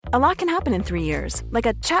A lot can happen in 3 years, like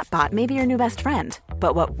a chatbot may be your new best friend.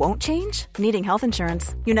 But what won't change? Needing health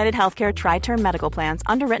insurance. United Healthcare Tri-Term Medical Plans,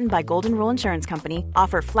 underwritten by Golden Rule Insurance Company,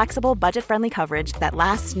 offer flexible, budget-friendly coverage that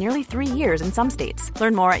lasts nearly 3 years in some states.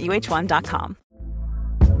 Learn more at uh1.com.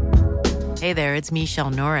 Hey there, it's Michelle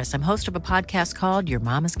Norris. I'm host of a podcast called Your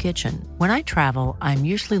Mama's Kitchen. When I travel, I'm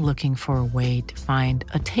usually looking for a way to find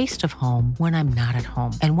a taste of home when I'm not at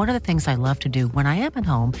home. And one of the things I love to do when I am at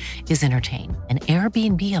home is entertain. And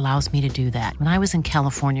Airbnb allows me to do that. When I was in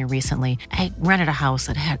California recently, I rented a house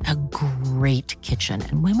that had a great kitchen.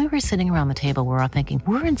 And when we were sitting around the table, we're all thinking,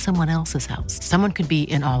 we're in someone else's house. Someone could be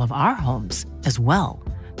in all of our homes as well.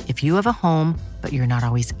 If you have a home, but you're not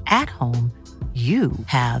always at home, you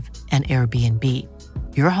have an Airbnb.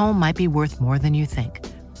 Your home might be worth more than you think.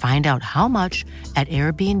 Find out how much at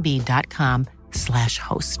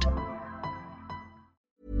airbnb.com/host.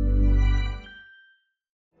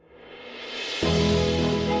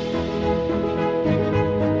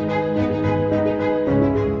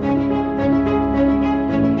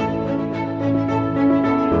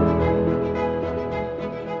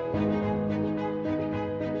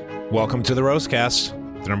 Welcome to the Roastcast,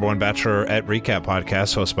 the number one Bachelorette recap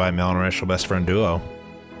podcast hosted by Mel and Rachel Best Friend Duo.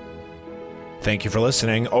 Thank you for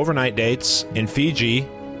listening. Overnight dates in Fiji.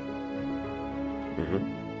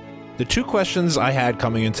 The two questions I had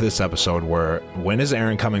coming into this episode were, when is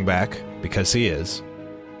Aaron coming back? Because he is.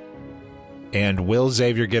 And will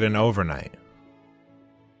Xavier get an overnight?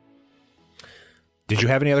 Did you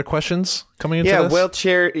have any other questions coming into this?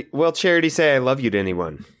 Will Charity say I love you to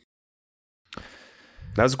anyone?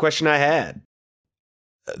 That was a question I had.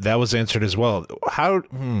 That was answered as well. I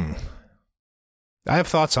have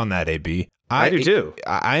thoughts on that, AB. I do too.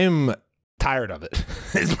 I am tired of it.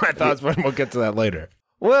 Is my thoughts, but we'll get to that later.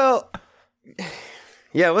 Well,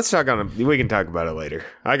 yeah, let's talk on it. We can talk about it later.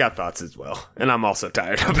 I got thoughts as well, and I'm also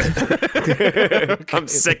tired of it. Okay. I'm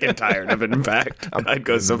sick and tired of it, in fact. I'd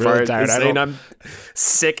go so far as saying I'm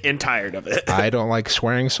sick and tired of it. I don't like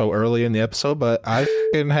swearing so early in the episode, but I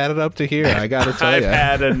had it up to here. I got to tell you. I've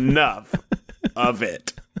had enough of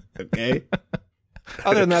it. Okay.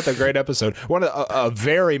 Other than that, the great episode. A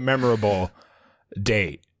very memorable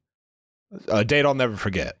date. A date I'll never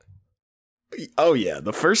forget. Oh yeah,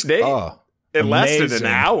 the first date. Oh, it lasted an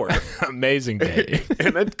hour. Amazing date,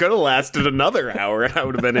 and it could have lasted another hour, and I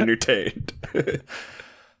would have been entertained.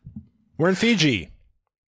 We're in Fiji,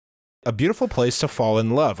 a beautiful place to fall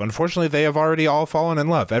in love. Unfortunately, they have already all fallen in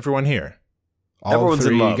love. Everyone here. Everyone's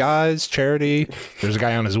three in love. Guys, Charity. There's a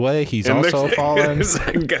guy on his way. He's also fallen.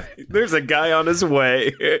 There's a guy on his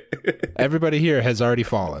way. Everybody here has already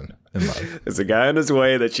fallen in love. There's a guy on his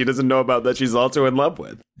way that she doesn't know about that she's also in love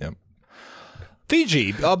with. Yep.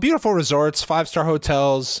 Fiji, beautiful resorts, 5-star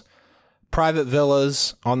hotels, private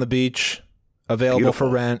villas on the beach, available for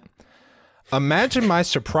rent. Imagine my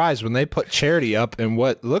surprise when they put Charity up in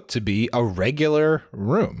what looked to be a regular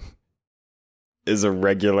room. Is a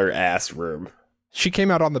regular ass room. She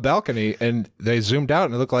came out on the balcony and they zoomed out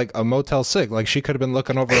and it looked like a Motel 6. Like she could have been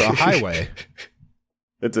looking over a highway.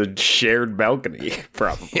 It's a shared balcony,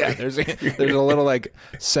 probably. Yeah, there's a little like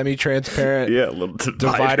semi-transparent little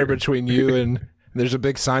divider between you and there's a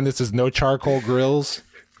big sign that says no charcoal grills.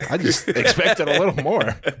 I just expected a little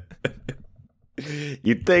more.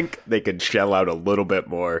 You'd think they could shell out a little bit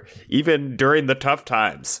more, even during the tough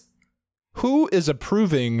times. Who is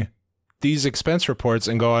approving these expense reports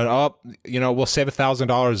and going, we'll save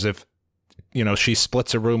 $1,000 if, she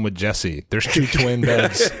splits a room with Jesse. There's 2 twin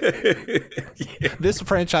beds. Yeah. This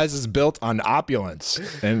franchise is built on opulence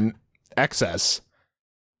and excess,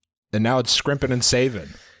 and now it's scrimping and saving.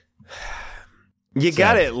 You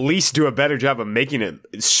gotta at least do a better job of making it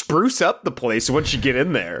spruce up the place once you get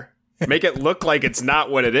in there. Make it look like it's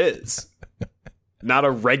not what it is. Not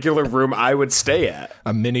a regular room I would stay at.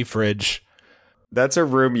 A mini fridge. That's a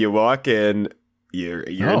room you walk in, you're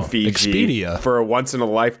in Fiji Expedia. For a once in a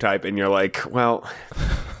lifetime, and you're like, well,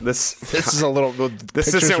 this is a little.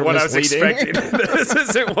 This isn't what I was expecting. This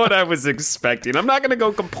isn't what I was expecting. I'm not going to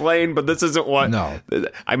go complain, but this isn't what. No,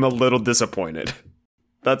 I'm a little disappointed.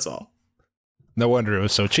 That's all. No wonder it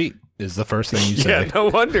was so cheap. Is the first thing you say? Yeah, no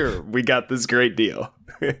wonder we got this great deal.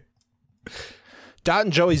 Dot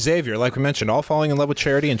and Joey Xavier, like we mentioned, all falling in love with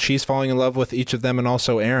Charity, and she's falling in love with each of them, and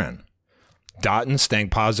also Aaron. Dotton staying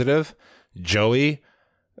positive. Joey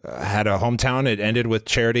had a hometown. It ended with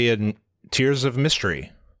Charity and tears of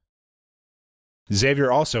mystery.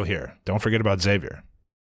 Xavier also here. Don't forget about Xavier.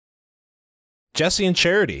 Jesse and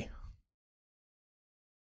Charity.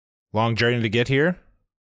 Long journey to get here.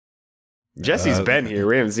 Jesse's been here.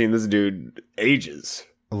 We haven't seen this dude ages.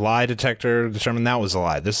 lie detector determined that was a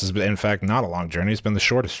lie. This is, in fact, not a long journey. It's been the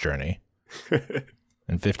shortest journey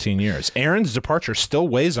in 15 years. Aaron's departure still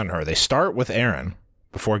weighs on her. They start with Aaron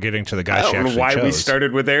before getting to the guy she actually chose. I don't know why we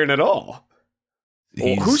started with Aaron at all.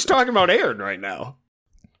 Well, who's talking about Aaron right now?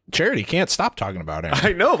 Charity can't stop talking about Aaron.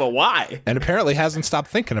 I know, but why? And apparently hasn't stopped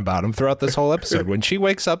thinking about him throughout this whole episode. When she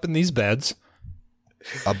wakes up in these beds,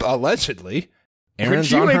 allegedly,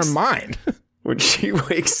 Aaron's on her mind. When she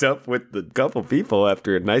wakes up with the couple people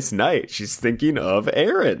after a nice night, she's thinking of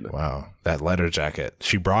Aaron. Wow, that leather jacket.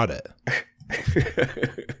 She brought it.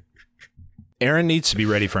 Aaron needs to be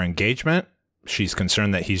ready for engagement. She's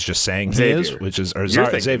concerned that he's just saying Xavier. He is, which is, or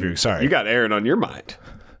Xavier, sorry. You got Aaron on your mind.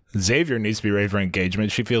 Xavier needs to be ready for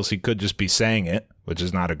engagement. She feels he could just be saying it, which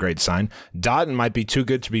is not a great sign. Dotton might be too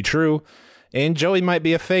good to be true, and Joey might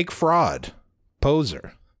be a fake fraud.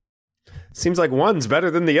 Poser. Seems like one's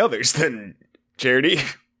better than the others, then, Charity.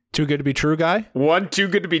 Too good to be true guy? One too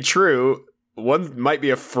good to be true. One might be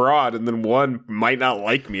a fraud, and then one might not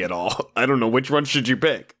like me at all. I don't know. Which one should you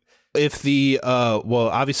pick? If the, well,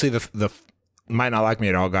 obviously the might not like me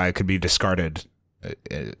at all guy could be discarded.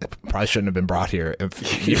 It probably shouldn't have been brought here.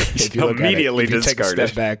 If you look immediately at it, if you discarded. Take a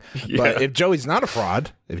step back. Yeah. But if Joey's not a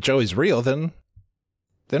fraud, if Joey's real, then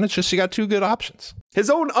it's just you got two good options. His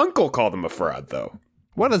own uncle called him a fraud, though.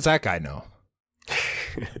 What does that guy know?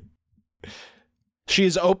 She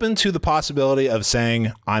is open to the possibility of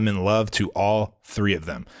saying, I'm in love to all three of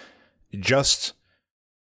them. Just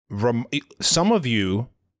some of you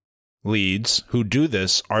leads who do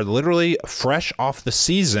this are literally fresh off the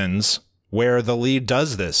seasons where the lead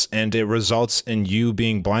does this, and it results in you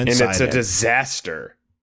being blindsided. And it's a disaster.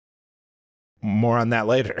 More on that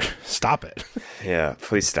later. Stop it. Yeah,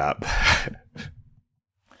 please stop.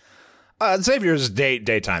 Xavier's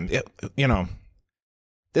daytime.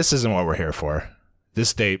 This isn't what we're here for.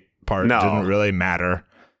 This date part didn't really matter.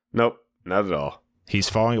 Nope, not at all. He's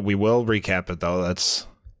falling. We will recap it, though. That's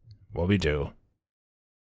what we do.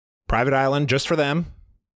 Private island just for them.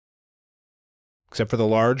 Except for the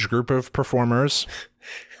large group of performers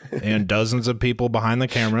and dozens of people behind the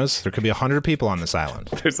cameras. There could be 100 people on this island.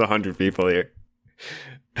 There's 100 people here.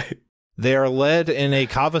 They are led in a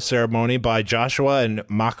kava ceremony by Joshua and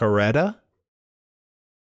Macaretta.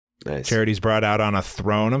 Nice. Charity's brought out on a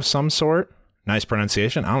throne of some sort. Nice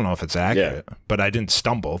pronunciation. I don't know if it's accurate, but I didn't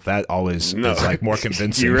stumble. That always is like more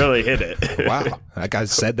convincing. You really hit it. Wow. That guy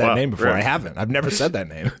said that name before. Really? I haven't. I've never said that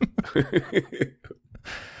name.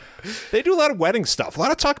 They do a lot of wedding stuff. A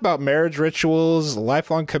lot of talk about marriage rituals,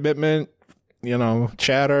 lifelong commitment,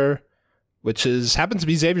 chatter, which happens to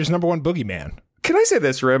be Xavier's number one boogeyman. Can I say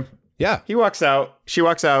this, Rim? Yeah. He walks out. She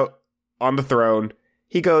walks out on the throne.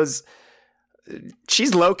 He goes,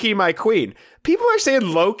 she's low-key my queen. People are saying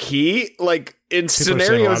low-key, like, in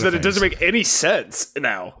scenarios that it doesn't make any sense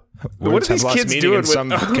now. What are these kids doing with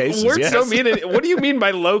some cases? Words don't mean it. What do you mean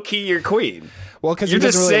by low-key your queen? Well, because you're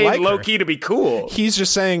just really saying like low-key to be cool. He's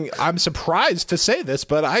just saying, I'm surprised to say this,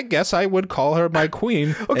 but I guess I would call her my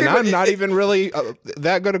queen, and I'm not even really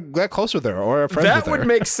that close with her or a friend with her. That would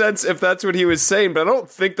make sense if that's what he was saying, but I don't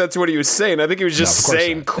think that's what he was saying. I think he was just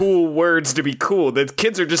saying cool words to be cool. The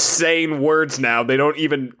kids are just saying words now. They don't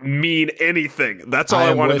even mean anything. That's all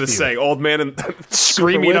I wanted to say. Old man and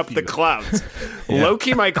screaming up the clouds. Yeah.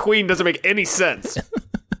 Low-key my queen doesn't make any sense.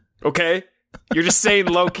 Okay? You're just saying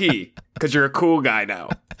low-key because you're a cool guy now.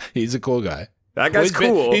 He's a cool guy. That guy's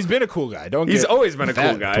cool. He's been a cool guy. He's always been a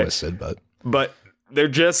cool guy. Twisted, but they're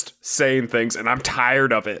just saying things, and I'm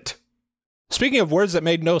tired of it. Speaking of words that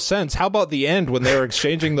made no sense, how about the end when they were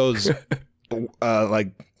exchanging those, I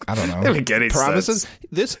don't know, promises?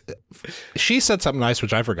 She said something nice,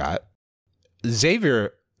 which I forgot.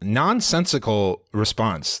 Xavier, nonsensical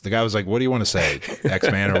response. The guy was like, what do you want to say?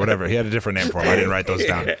 X-Man or whatever. He had a different name for him. I didn't write those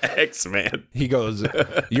down. X-Man. He goes,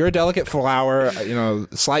 you're a delicate flower,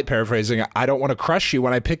 slight paraphrasing. I don't want to crush you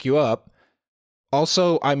when I pick you up.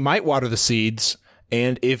 Also, I might water the seeds,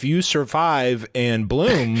 and if you survive and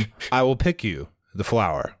bloom, I will pick you, the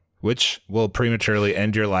flower, which will prematurely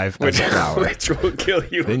end your life as a flower. Which will kill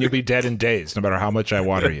you. Then you'll be dead in days, no matter how much I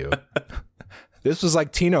water you. This was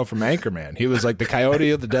like Tino from Anchorman. He was like the coyote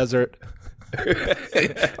of the desert.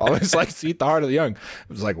 Always likes to eat the heart of the young. It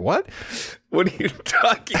was like, what? What are you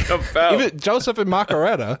talking about? Even Joseph and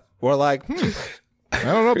Macaretta were like, I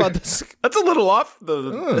don't know about this. That's a little off. A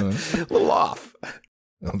little off.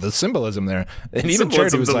 The symbolism there. And even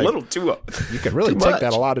Charity was like, a little too up. You could really take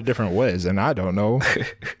that a lot of different ways, and I don't know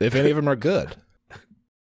if any of them are good.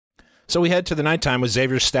 So we head to the nighttime with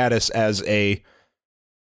Xavier's status as a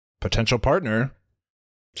potential partner,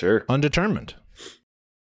 sure, undetermined.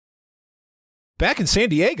 Back in San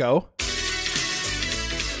Diego,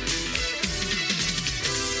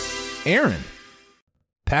 Aaron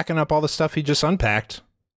packing up all the stuff he just unpacked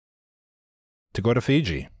to go to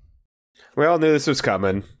Fiji. We all knew this was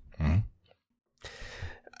coming. Mm-hmm.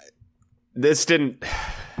 This didn't...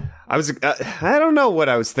 I don't know what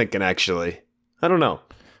I was thinking, actually. I don't know.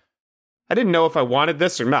 I didn't know if I wanted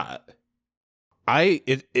this or not.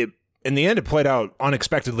 In the end, it played out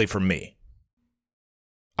unexpectedly for me.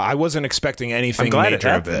 I wasn't expecting anything major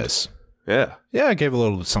of this. Yeah. Yeah, I gave a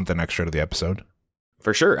little something extra to the episode.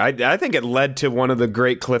 For sure. I think it led to one of the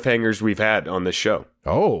great cliffhangers we've had on this show.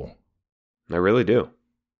 Oh. I really do.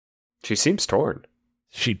 She seems torn.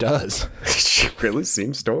 She does. She really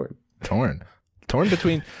seems torn. Torn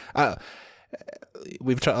between... a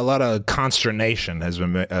lot of consternation has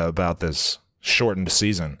been about this shortened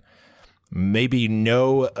season. Maybe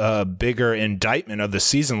no bigger indictment of the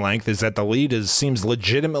season length is that the lead seems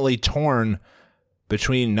legitimately torn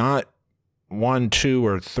between not 1, 2,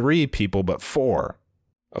 or 3 people, but 4.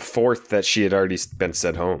 A fourth that she had already been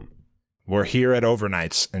sent home. We're here at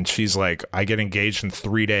overnights, and she's like, I get engaged in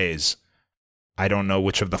 3 days. I don't know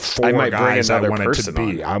which of the 4 guys I wanted to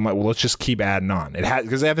be. I'm like, well, let's just keep adding on. It has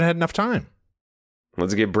because they haven't had enough time.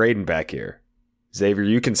 Let's get Braden back here. Xavier,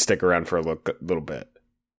 you can stick around for a little bit.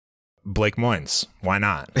 Blake Moynes, why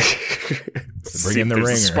not? Bring in the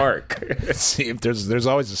ringer. Spark. See if there's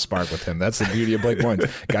always a spark with him. That's the beauty of Blake Moynes.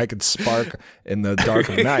 Guy could spark in the dark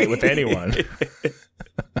of night with anyone.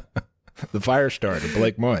 The fire starter,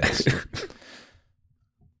 Blake Moynes.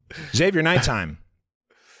 Xavier, nighttime.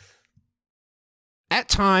 At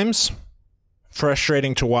times,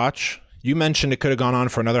 frustrating to watch. You mentioned it could have gone on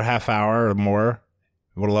for another half hour or more.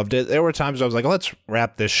 Would have loved it. There were times I was like, let's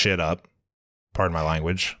wrap this shit up. Pardon my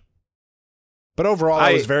language. But overall,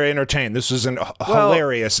 I was very entertained. This was a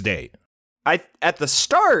hilarious date. At the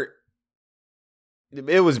start,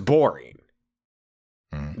 it was boring.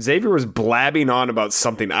 Xavier was blabbing on about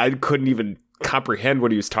something. I couldn't even comprehend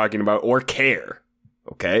what he was talking about or care.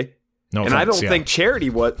 Okay? No and offense, I don't think Charity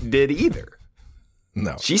did either.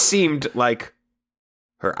 No. She seemed like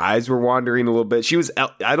her eyes were wandering a little bit.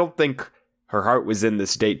 I don't think her heart was in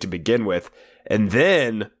this date to begin with. And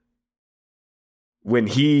then when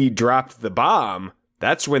he dropped the bomb,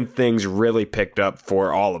 that's when things really picked up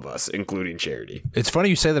for all of us, including Charity. It's funny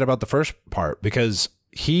you say that about the first part because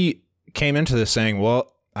he came into this saying,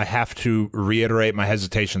 well, I have to reiterate my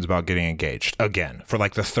hesitations about getting engaged again. For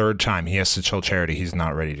like the 3rd time, he has to tell Charity he's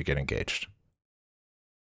not ready to get engaged.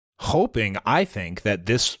 Hoping, I think, that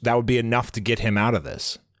would be enough to get him out of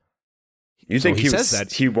this. You think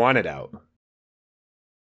he wanted out?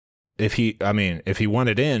 If he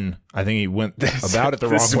wanted in, I think he went about it the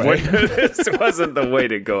wrong way. This wasn't the way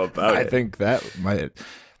to go about it. I think that might...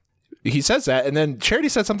 He says that, and then Charity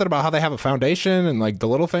said something about how they have a foundation and like the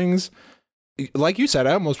little things. Like you said,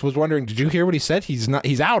 I almost was wondering, did you hear what he said?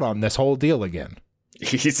 He's out on this whole deal again.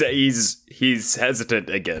 He's hesitant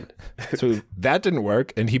again. So that didn't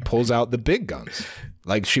work, and he pulls out the big guns.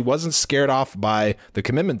 Like, she wasn't scared off by the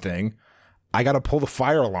commitment thing. I got to pull the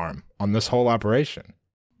fire alarm on this whole operation.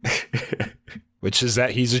 Which is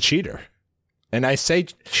that he's a cheater. And I say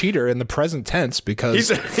cheater in the present tense because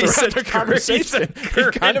he's a current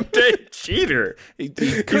day cheater.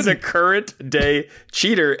 He's a current day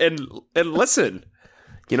cheater. And listen,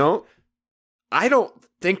 I don't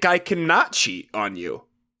think I cannot cheat on you.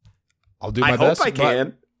 I'll do my best. I hope I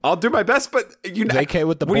can. I'll do my best, but JK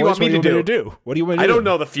with the boys, what do you want me to do? What do you want me to do? I don't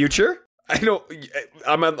know the future.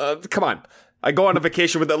 Come on. I go on a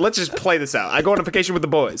vacation with let's just play this out. I go on a vacation with the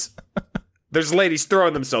boys. There's ladies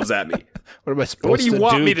throwing themselves at me. What am I supposed to do? What do you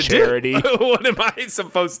want me to Charity? do? What am I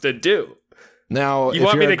supposed to do? Now, you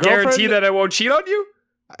want me to guarantee that I won't cheat on you?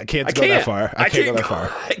 I can't go that far. I can't go that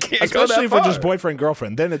far. I can't Especially go that if we're just boyfriend,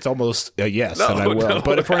 girlfriend. Then it's almost a yes, and I will. No.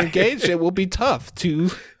 But if we're engaged, it will be tough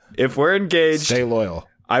to... If we're engaged... Stay loyal.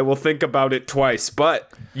 I will think about it twice,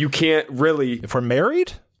 but you can't really... If we're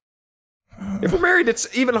married? If we're married,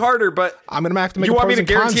 it's even harder, but... I'm going to have to make You a want me to pros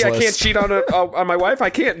and cons guarantee I list. can't cheat on my wife? I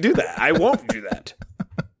can't do that. I won't do that.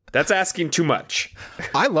 That's asking too much.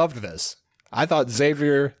 I loved this. I thought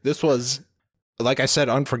Xavier, this was, like I said,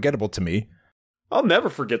 unforgettable to me. I'll never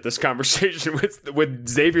forget this conversation with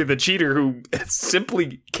Xavier the cheater, who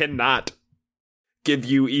simply cannot give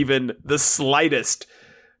you even the slightest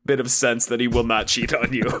bit of sense that he will not cheat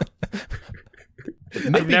on you.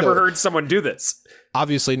 I've never heard someone do this.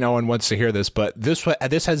 Obviously, no one wants to hear this, but this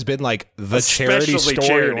has been like the Charity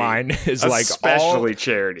storyline. Is like especially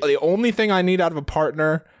Charity. The only thing I need out of a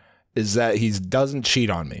partner is that he doesn't cheat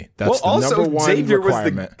on me. That's the number one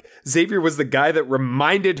requirement. Xavier was the guy that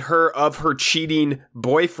reminded her of her cheating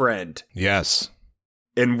boyfriend. Yes.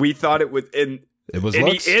 And we thought it was... And It was and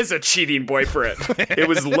looks. he is a cheating boyfriend. It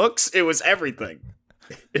was looks. It was everything.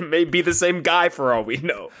 It may be the same guy for all we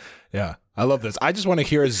know. Yeah, I love this. I just want to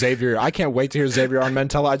hear Xavier. I can't wait to hear Xavier on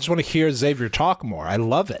Mentella. I just want to hear Xavier talk more. I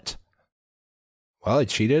love it. Well, I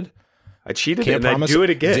cheated. And I'd do it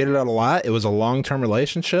again. Did it a lot. It was a long-term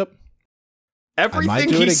relationship. Everything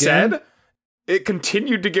he said, it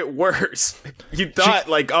continued to get worse. You thought,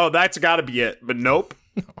 oh, that's got to be it. But nope.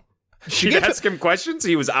 No. She'd ask him questions.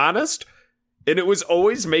 He was honest. And it was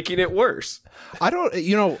always making it worse.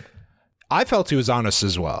 I felt he was honest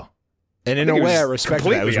as well. And in a way, I respect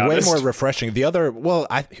that. It was way more refreshing. The other,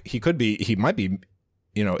 he might be,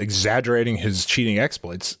 exaggerating his cheating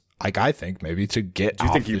exploits. I think maybe to get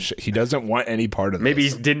off he doesn't want any part of this. Maybe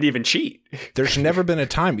he didn't even cheat. There's never been a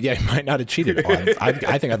time. Yeah, he might not have cheated.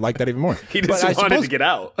 I think I'd like that even more. He just wanted to get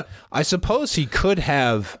out. I suppose he could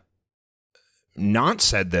have not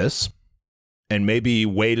said this and maybe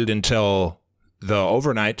waited until the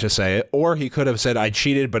overnight to say it, or he could have said, I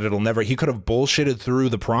cheated, but it'll never. He could have bullshitted through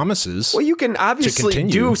the promises. Well, you can obviously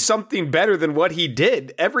do something better than what he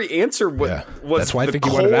did. Every answer was that's why I think he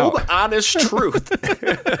cold, wanted out. honest truth.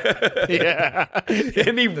 Yeah.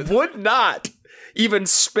 And he would not even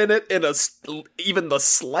spin it in even the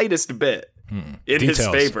slightest bit in his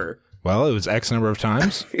favor. Well, it was X number of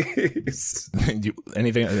times.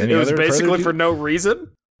 Anything? It was basically for no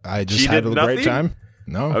reason. I just had a great time.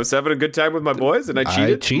 No, I was having a good time with my boys, and I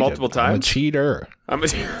cheated multiple times. I'm a cheater. I'm a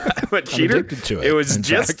cheater. I'm addicted to it. It was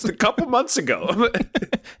just a couple months ago.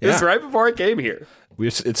 It was right before I came here.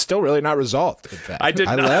 It's still really not resolved. In fact, I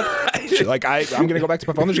left. I'm going to go back to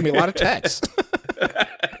my phone. There's going to be a lot of texts.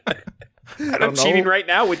 I'm cheating right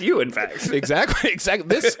now with you. In fact, exactly.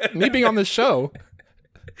 Me being on this show.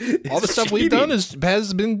 All the stuff we've done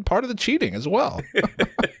has been part of the cheating as well.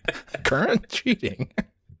 Current cheating.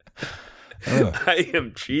 I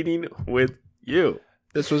am cheating with you.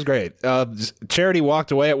 This was great. Charity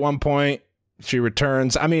walked away at one point. She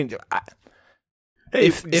returns. I mean,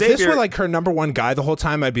 if this were like her number one guy the whole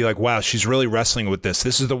time, I'd be like, wow, she's really wrestling with this.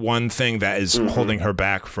 This is the one thing that is holding her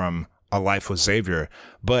back from a life with Xavier.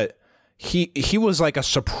 But he was like a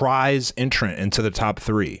surprise entrant into the top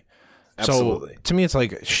 3. Absolutely. So to me, it's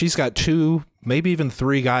like she's got 2, maybe even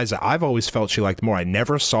 3 guys that I've always felt she liked more. I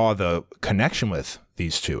never saw the connection with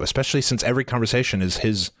these 2, especially since every conversation is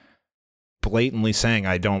his blatantly saying,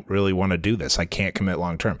 I don't really want to do this. I can't commit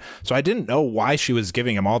long term. So I didn't know why she was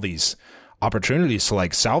giving him all these opportunities to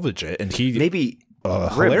salvage it. And he maybe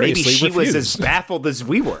hilariously she was as baffled as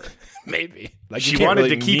we were. Maybe she wanted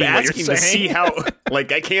to keep asking to see how, I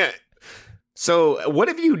can't. So what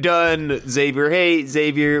have you done, Xavier? Hey,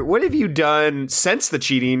 Xavier, what have you done since the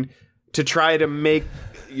cheating to try to make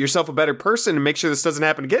yourself a better person and make sure this doesn't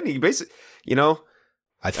happen again? He basically,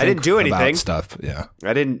 I didn't do anything. Stuff, yeah.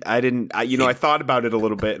 I thought about it a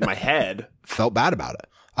little bit in my head. Felt bad about it.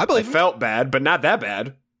 I felt bad, but not that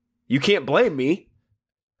bad. You can't blame me.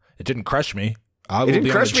 It didn't crush me. I will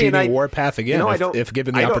be on the cheating warpath again if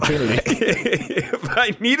given the opportunity.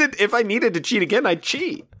 If I needed to cheat again, I'd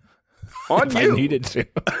cheat. On if you. I needed to.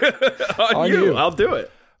 On you. I'll do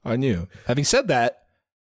it. On you. Having said that,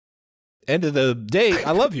 end of the day,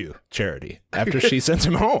 I love you, Charity, after she sends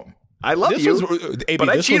him home. I love you, but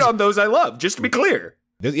I cheat on those I love, just to be clear.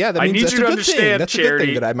 Yeah, that means that's a good thing. That's a good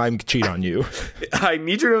thing that I might cheat on you. I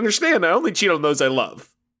need you to understand, I only cheat on those I love.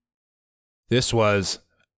 This was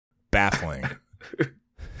baffling.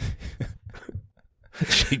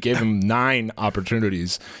 She gave him 9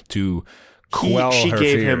 opportunities to quell she her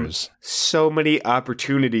gave fears. Him so many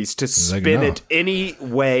opportunities to spin it any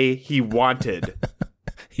way he wanted.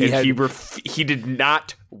 He did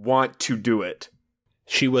not want to do it.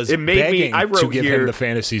 She was begging to give him the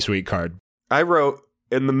fantasy suite card. I wrote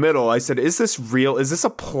in the middle, I said, is this real? Is this a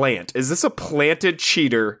plant? Is this a planted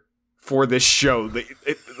cheater for this show? The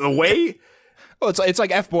way... Oh, it's like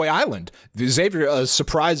F-Boy Island. Xavier, a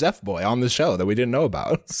surprise F-Boy on the show that we didn't know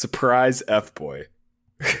about. Surprise F-Boy.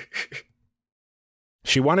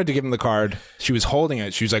 She wanted to give him the card. She was holding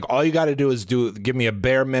it. She was like, all you got to do is give me a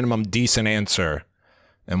bare minimum decent answer,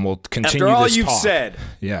 and we'll continue this talk. After all you've said.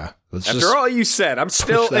 Yeah. After all you said, I'm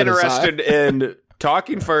still interested in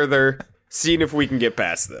talking further, seeing if we can get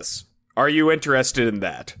past this. Are you interested in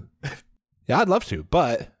that? Yeah, I'd love to,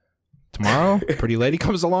 but tomorrow, pretty lady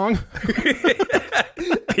comes along.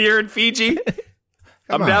 Here in Fiji.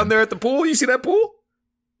 I'm down there at the pool. You see that pool?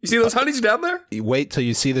 You see those honeys down there? You wait till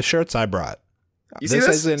you see the shirts I brought. You see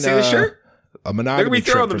this? See the shirt? A monogamy. They're going to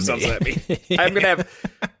be throwing themselves at me.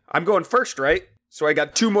 I'm going first, right? So I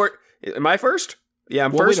got 2 more. Am I first? Yeah,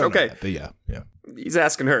 I'm first. Okay. But yeah. He's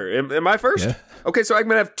asking her. Am I first? Yeah. Okay, so I'm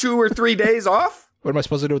going to have 2 or 3 days off? What am I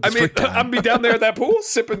supposed to do with this free time? I'm be down there at that pool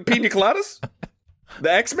sipping pina coladas.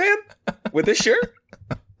 The X-Man with his shirt.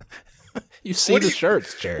 You see the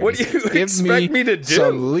shirts, Jerry. What do you expect me to do?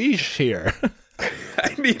 Some leash here.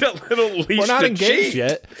 I need a little leash. We're not engaged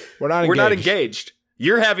yet. We're not engaged.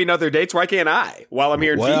 You're having other dates. Why can't I? While I'm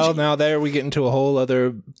here in Fiji. Well, now there we get into a whole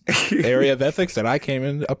other area of ethics that I can't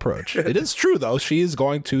even approach. It is true, though. She is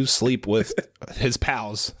going to sleep with his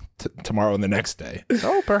pals tomorrow and the next day.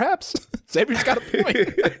 Oh, perhaps. Xavier's got a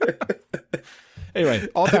point. Anyway,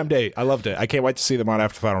 all-time date. I loved it. I can't wait to see them on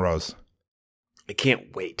After Final Rose. I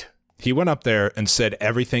can't wait. He went up there and said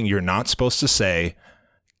everything you're not supposed to say,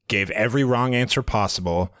 gave every wrong answer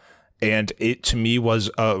possible, and it, to me, was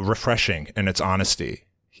refreshing in its honesty.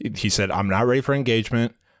 He said, I'm not ready for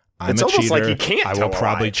engagement. It's almost like he can't I will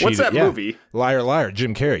probably cheat. What's that movie? Liar, Liar,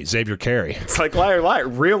 Jim Carrey, Xavier Carey. It's like Liar, Liar,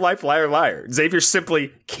 real life Liar, Liar. Xavier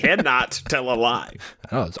simply cannot tell a lie.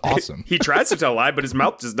 Oh, it's awesome. He tries to tell a lie, but his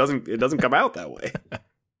mouth just doesn't come out that way.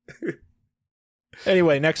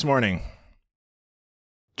 Anyway, next morning,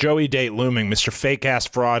 Joey date looming, Mr. Fake-ass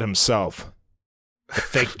fraud himself.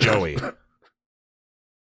 Fake Joey.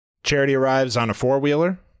 Charity arrives on a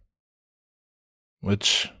four-wheeler,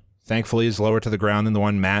 which thankfully is lower to the ground than the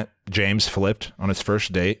one Matt James flipped on his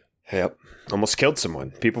first date. Yep. Almost killed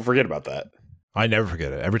someone. People forget about that. I never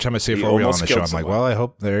forget it. Every time I see a four-wheeler on the show, I'm like, well, I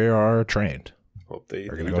hope they are trained. Hope they're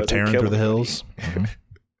going to go tearing through the hills. Mm-hmm.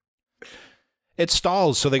 It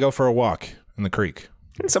stalls, so they go for a walk in the creek.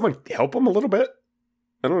 Can someone help them a little bit?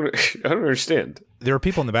 I don't understand. There are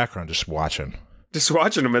people in the background just watching. Just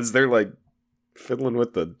watching them as they're like fiddling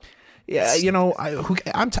with the... Yeah, you know,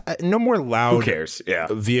 no more loud. Who cares? Yeah,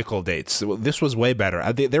 vehicle dates. This was way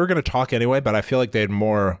better. They were going to talk anyway, but I feel like they had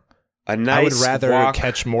more. A nice I would rather walk.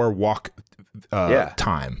 Catch more walk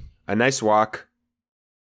time. A nice walk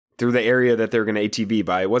through the area that they're going to ATV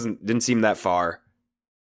by. Didn't seem that far.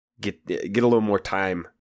 Get a little more time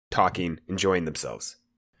talking, enjoying themselves.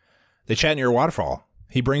 They chat near a waterfall.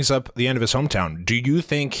 He brings up the end of his hometown. Do you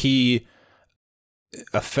think he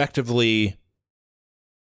effectively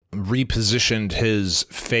repositioned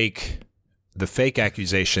the fake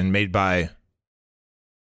accusation made by,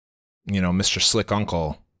 Mr. Slick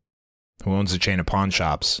Uncle, who owns a chain of pawn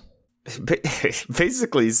shops?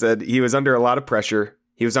 Basically, he said he was under a lot of pressure.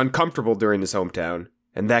 He was uncomfortable during his hometown,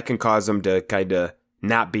 and that can cause him to kind of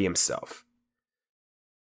not be himself.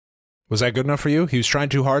 Was that good enough for you? He was trying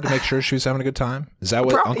too hard to make sure she was having a good time? Is that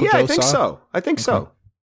what Uncle Joe saw? Yeah, I think so. I think so.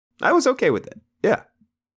 I was okay with it. Yeah.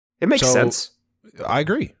 It makes sense. I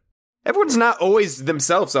agree. Everyone's not always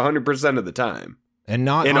themselves 100% of the time. And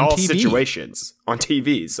not in on all TV. Situations on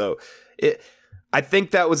TV. So I think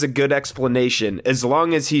that was a good explanation, as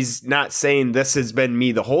long as he's not saying this has been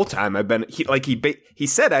me the whole time. He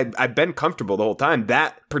said I've been comfortable the whole time.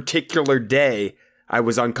 That particular day, I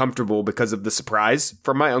was uncomfortable because of the surprise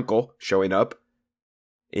from my uncle showing up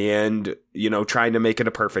and, trying to make it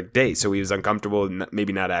a perfect day. So he was uncomfortable and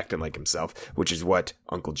maybe not acting like himself, which is what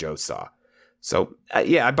Uncle Joe saw. So,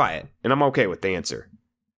 I buy it, and I'm okay with the answer.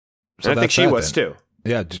 And I think she was, too.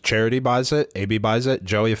 Yeah, Charity buys it, AB buys it,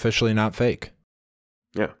 Joey officially not fake.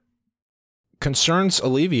 Yeah. Concerns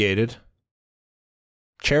alleviated.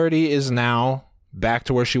 Charity is now back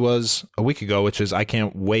to where she was a week ago, which is I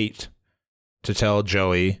can't wait to tell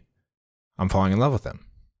Joey I'm falling in love with him.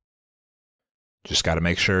 Just got to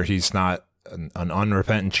make sure he's not an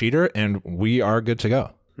unrepentant cheater, and we are good to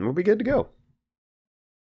go. We'll be good to go.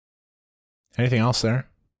 Anything else there?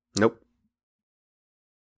 Nope.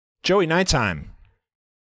 Joey Nighttime.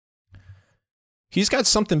 He's got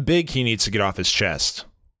something big he needs to get off his chest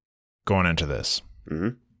going into this.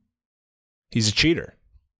 Mm-hmm. He's a cheater.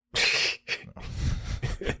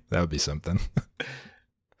 That would be something.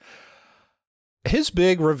 His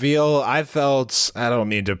big reveal, I don't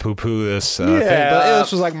mean to poo-poo this thing, but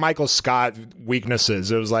this was like Michael Scott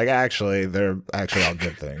weaknesses. It was like, they're actually all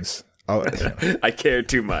good things. Oh, I care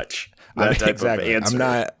too much. Exactly. I'm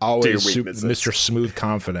not always Mr. Smooth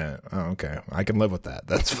Confident. Oh, okay. I can live with that.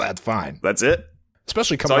 That's fine. That's it?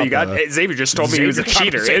 Especially coming up. That's all you got? Xavier just told me he was a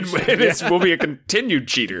cheater. And it will be a continued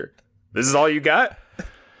cheater. This is all you got?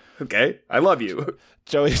 Okay. I love you.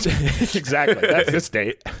 Joey, exactly. That's this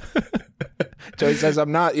date. Joey says,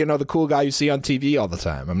 I'm not, the cool guy you see on TV all the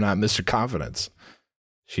time. I'm not Mr. Confidence.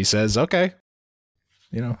 She says, okay.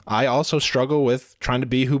 I also struggle with trying to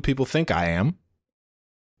be who people think I am.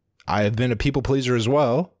 I have been a people pleaser as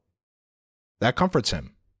well. That comforts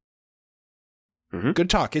him. Mm-hmm. Good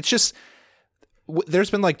talk. It's just,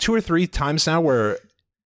 there's been like 2 or 3 times now where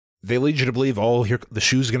they lead you to believe, here the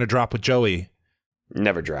shoe's going to drop with Joey.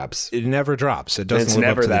 Never drops. It never drops. It doesn't. It's live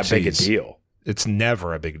never up to that the big a tease. deal. It's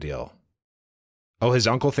never a big deal. Oh, his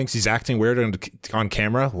uncle thinks he's acting weird on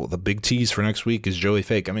camera? Well, the big tease for next week is Joey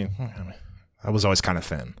fake. I mean, that was always kind of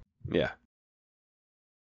thin. Yeah.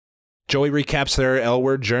 Joey recaps their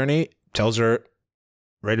L-word journey, tells her,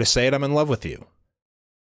 ready to say it, I'm in love with you.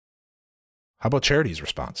 How about Charity's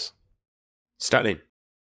response? Stunning.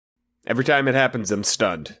 Every time it happens, I'm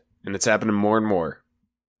stunned. And it's happening more and more.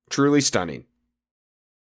 Truly stunning.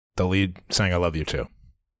 The lead saying, I love you too.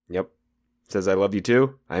 Yep. Says, I love you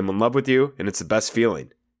too. I'm in love with you. And it's the best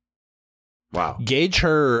feeling. Wow. Gauge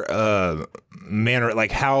her manner,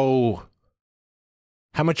 like how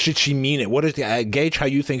much did she mean it? What is gauge how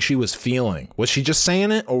you think she was feeling? Was she just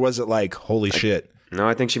saying it, or was it like, holy shit? No,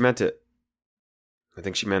 I think she meant it. I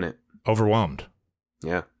think she meant it. Overwhelmed.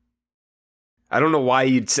 Yeah. I don't know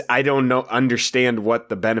why I don't understand what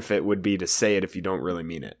the benefit would be to say it if you don't really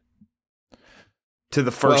mean it. To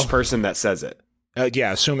the first person that says it.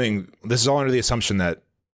 Yeah, assuming this is all under the assumption that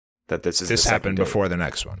this happened before the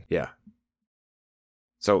next one. Yeah.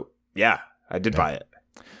 So, yeah, I did buy it.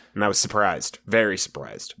 And I was surprised. Very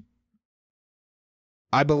surprised.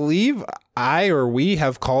 I believe we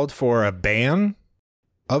have called for a ban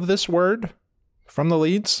of this word from the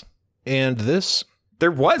leads. And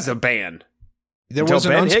there was a ban. There was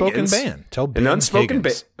an unspoken ban. An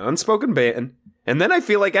unspoken ban. And then I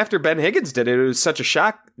feel like after Ben Higgins did it, it was such a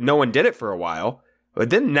shock. No one did it for a while. But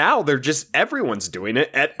then now everyone's doing it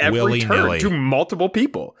at every turn to multiple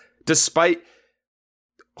people. Despite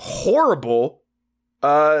horrible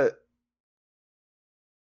track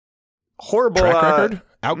record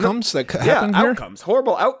outcomes that happen here.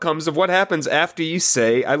 Horrible outcomes of what happens after you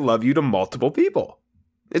say I love you to multiple people.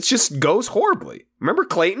 It just goes horribly. Remember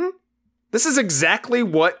Clayton? This is exactly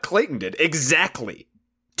what Clayton did. Exactly.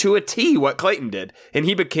 To a T what Clayton did. And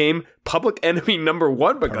he became public enemy number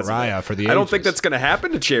one because of it. For the I don't think that's going to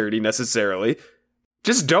happen to Charity necessarily.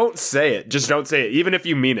 Just don't say it. Just don't say it, even if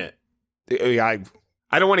you mean it.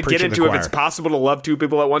 I don't want to get into if it's possible to love two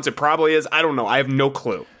people at once. It probably is. I don't know. I have no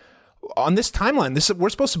clue. On this timeline, we're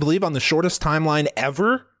supposed to believe on the shortest timeline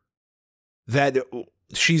ever that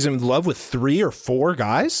she's in love with 3 or 4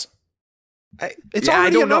 guys? It's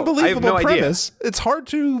already an unbelievable premise. It's hard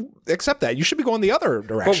to accept that. You should be going the other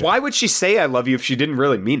direction. But why would she say I love you if she didn't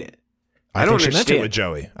really mean it? I don't understand. She meant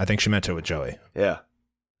it with Joey. Yeah.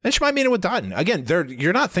 And she might mean it with Dotton. Again,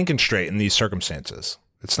 you're not thinking straight in these circumstances.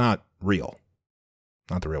 It's not real.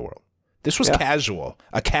 Not the real world. This was casual.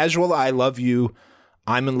 A casual I love you,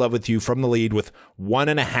 I'm in love with you from the lead with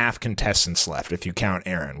 1.5 contestants left, if you count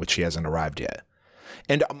Aaron, which she hasn't arrived yet.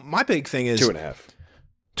 And my big thing is 2.5.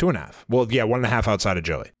 2.5. Well, yeah, 1.5 outside of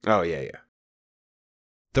Joey. Oh, yeah.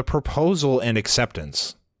 The proposal and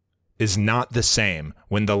acceptance is not the same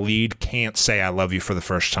when the lead can't say I love you for the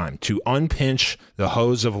first time. To unpinch the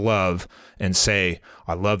hose of love and say,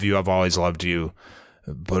 I love you, I've always loved you.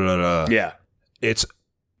 Yeah. That's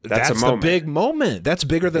the big moment. That's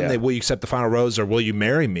bigger than will you accept the final rose or will you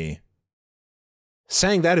marry me?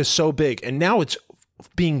 Saying that is so big. And now it's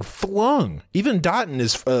being flung. Even Dotton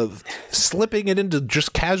is slipping it into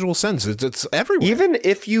just casual sense. It's everywhere. Even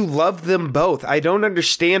if you love them both, I don't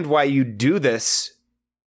understand why you do this.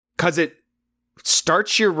 Because it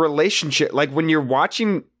starts your relationship. Like when you're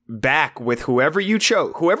watching back with whoever you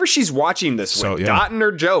chose, whoever she's watching this with, Dotton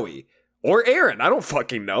or Joey. Or Aaron, I don't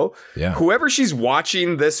fucking know. Yeah. Whoever she's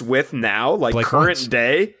watching this with now, like Blake current Lawrence.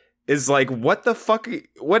 Day, is like, what the fuck?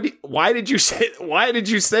 Why did you say?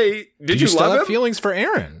 Do you still love have him? Feelings for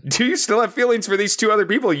Aaron? Do you still have feelings for these 2 other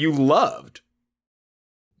people you loved?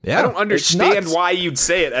 Yeah, I don't understand why you'd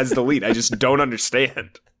say it as the lead. I just don't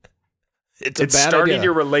understand. It's starting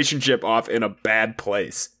your relationship off in a bad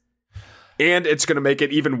place, and it's going to make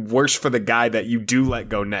it even worse for the guy that you do let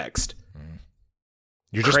go next.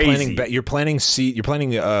 You're just planting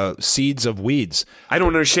seeds of weeds. I don't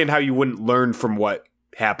understand how you wouldn't learn from what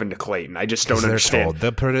happened to Clayton. I just don't understand.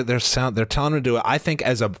 They're telling her to do it. I think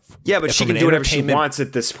but she can do whatever she wants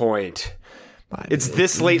at this point. It's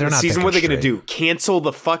this late in the season. What are they going to do? Cancel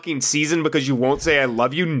the fucking season because you won't say I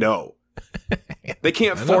love you? No. They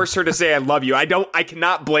can't force her to say I love you. I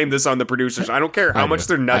cannot blame this on the producers. I don't care how much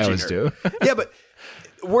they're nudging her. Do. Yeah, but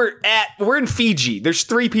we're in Fiji. There's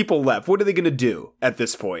 3 people left. What are they going to do at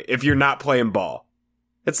this point if you're not playing ball?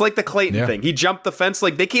 It's like the Clayton thing. He jumped the fence.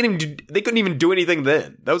 Like they couldn't even do anything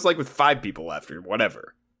then. That was like with 5 people left or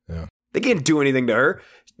whatever. Yeah. They can't do anything to her.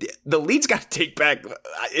 The lead's got to take back.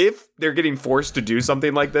 If they're getting forced to do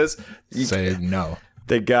something like this, say no.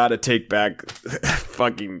 They got to take back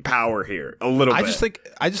fucking power here a little bit.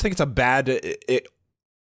 I just think it's a bad. It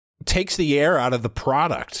takes the air out of the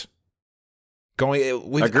product. Agreed.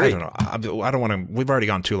 I don't know. I don't want to. We've already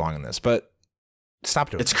gone too long in this, but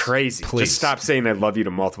Stop doing It's this. crazy. Please. Just stop saying I love you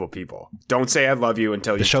to multiple people. Don't say I love you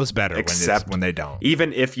until The show's better when they don't.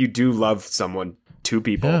 Even if you do love someone, 2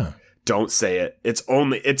 people, don't say it.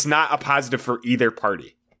 It's not a positive for either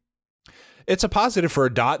party. It's a positive for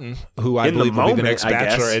Dotun, who I believe will be the next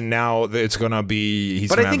Bachelor, and now it's going to be.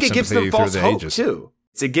 But I think it gives them false hope too.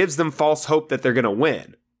 It gives them false hope that they're going to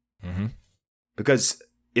win. Mm-hmm. Because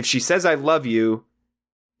if she says I love you,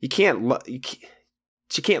 she can't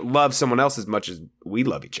love someone else as much as we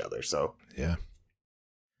love each other. So yeah.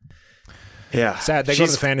 Sad. They go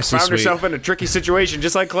to the fantasy suite. Found herself in a tricky situation,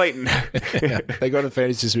 just like Clayton. They go to the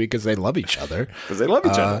fantasy suite because they love each other.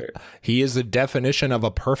 He is the definition of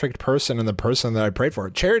a perfect person and the person that I prayed for.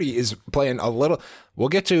 Charity is playing a little. We'll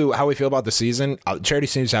get to how we feel about the season. Charity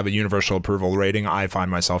seems to have a universal approval rating. I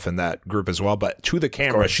find myself in that group as well. But to the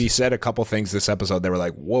camera, she said a couple things this episode. They were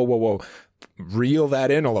like, whoa, whoa, whoa. Reel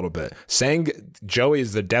that in a little bit. Saying Joey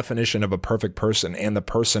is the definition of a perfect person and the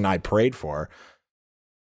person I prayed for.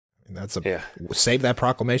 Save that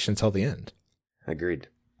proclamation until the end. Agreed.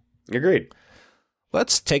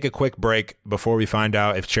 Let's take a quick break before we find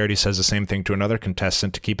out if Charity says the same thing to another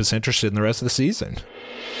contestant to keep us interested in the rest of the season.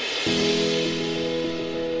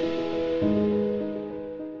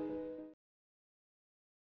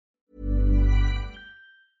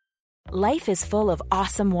 Life is full of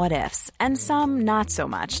awesome what-ifs, and some not so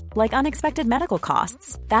much, like unexpected medical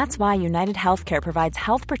costs. That's why United Healthcare provides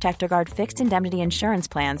Health Protector Guard fixed indemnity insurance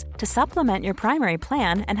plans to supplement your primary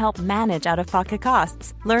plan and help manage out-of-pocket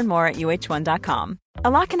costs. Learn more at uh1.com. A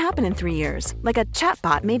lot can happen in 3 years, like a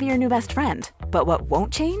chatbot may be your new best friend. But what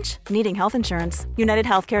won't change? Needing health insurance. United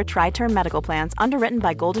Healthcare Tri-Term Medical Plans, underwritten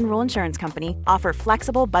by Golden Rule Insurance Company, offer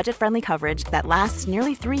flexible, budget-friendly coverage that lasts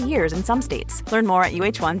nearly 3 years in some states. Learn more at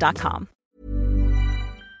uh1.com.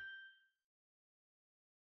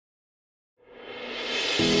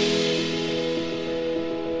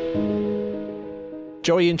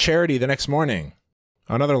 Joey and Charity the next morning.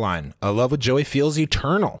 Another line. A love with Joey feels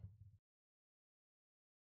eternal.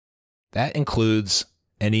 That includes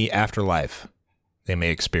any afterlife they may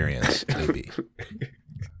experience, maybe.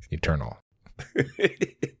 Eternal.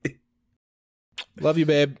 Love you,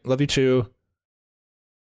 babe. Love you too.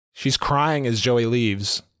 She's crying as Joey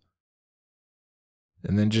leaves.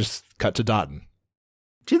 And then just cut to Dotun.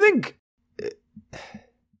 Do you think...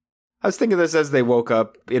 I was thinking this as they woke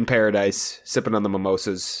up in paradise, sipping on the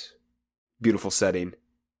mimosas. Beautiful setting.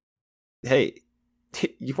 Hey,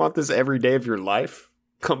 you want this every day of your life?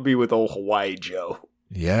 Come be with old Hawaii Joe.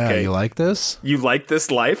 Yeah, okay. You like this? You like this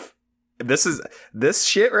life? This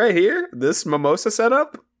shit right here? This mimosa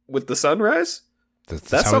setup with the sunrise?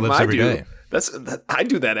 That's something I do. I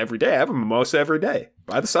do that every day. I have a mimosa every day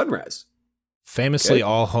by the sunrise. Famously,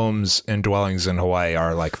 all homes and dwellings in Hawaii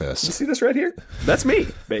are like this. You see this right here? That's me,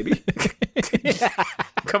 baby.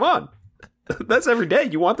 Come on. That's every day.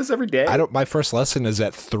 You want this every day? My first lesson is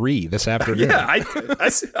at 3 this afternoon. Yeah,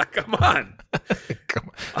 come on.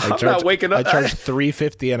 I'm not waking up. I charge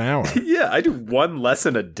 $3.50 an hour. Yeah, I do 1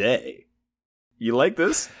 lesson a day. You like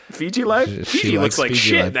this Fiji life? Fiji looks like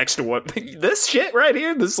shit next to what this shit right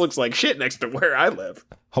here. This looks like shit next to where I live.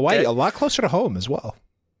 Hawaii, a lot closer to home as well.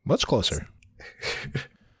 Much closer.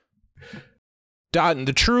 Dotun,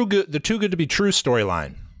 the too good to be true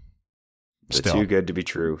storyline. The too good to be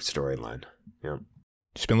true storyline. Yeah.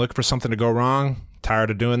 She's been looking for something to go wrong.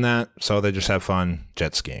 Tired of doing that, so they just have fun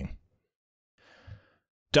jet skiing.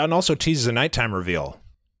 Dotun also teases a nighttime reveal.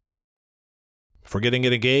 If we're getting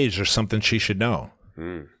engaged, there's something she should know.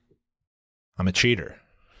 I'm a cheater.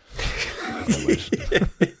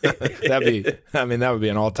 That would be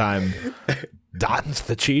an all-time. Dotun's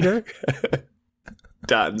the cheater?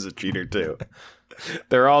 Dotun's a cheater too.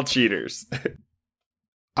 They're all cheaters.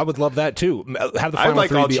 I would love that too. Have the final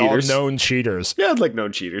 3 be all known cheaters. Yeah, I'd like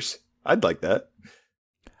known cheaters. I'd like that.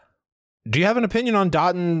 Do you have an opinion on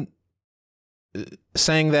Dotun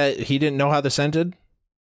saying that he didn't know how this ended?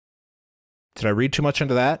 Did I read too much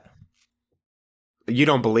into that? You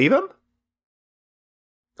don't believe him?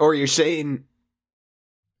 Or you're saying...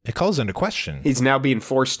 It calls into question. He's now being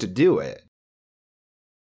forced to do it.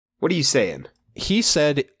 What are you saying? He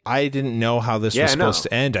said, I didn't know how this was supposed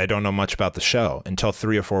to end. I don't know much about the show until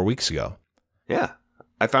 3 or 4 weeks ago. Yeah.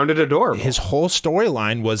 I found it adorable. His whole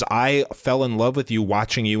storyline was, I fell in love with you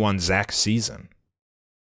watching you on Zach's season.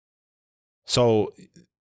 So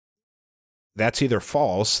that's either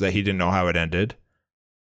false, that he didn't know how it ended,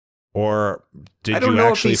 or did you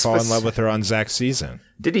actually fall in love with her on Zach's season?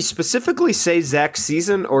 Did he specifically say Zach's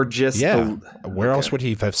season or just... Yeah. Where else would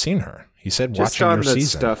he have seen her? He said watching her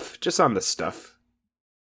season. Just on the stuff.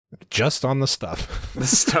 Just on the stuff. The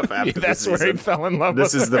stuff after That's the where season. he fell in love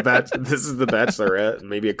This with is the This is the Bachelorette.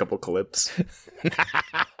 Maybe a couple clips.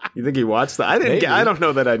 You think he watched that? I don't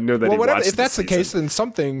know that I knew that he watched. If that's the case, then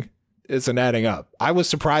something isn't adding up. I was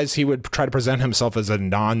surprised he would try to present himself as a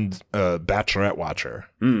non-Bachelorette watcher.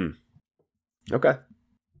 Okay.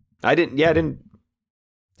 I didn't.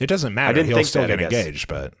 It doesn't matter. I didn't He'll think still that, get I guess. engaged,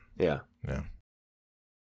 but Yeah.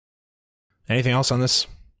 Anything else on this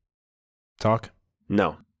talk?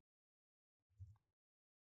 No.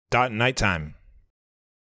 Dot nighttime.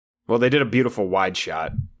 Well, they did a beautiful wide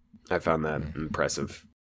shot. I found that impressive.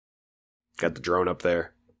 Got the drone up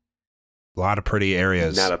there. A lot of pretty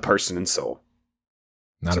areas. Not a person in soul.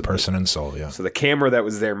 Not a person in soul, yeah. So the camera that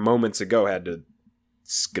was there moments ago had to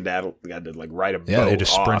skedaddle, had to like ride a boat. Yeah, they had to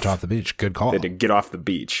sprint off the beach. Good call. They had to get off the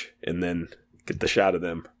beach and then get the shot of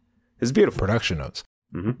them. It's beautiful. Production notes.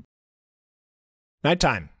 Mm-hmm.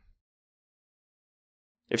 Nighttime.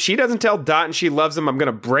 If she doesn't tell Dotton she loves him, I'm going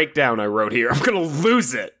to break down, I wrote here. I'm going to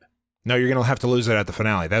lose it. No, you're going to have to lose it at the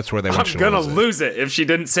finale. That's where they want you to I'm lose going to lose it if she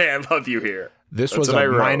didn't say I love you here. This That's was what I a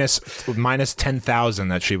wrote. minus 10,000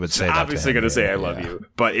 that she would say that Obviously going to say I love you.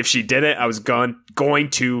 But if she didn't, I was going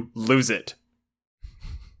to lose it.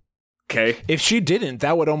 Okay? If she didn't,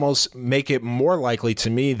 that would almost make it more likely to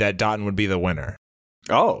me that Dotton would be the winner.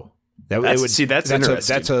 Oh. That's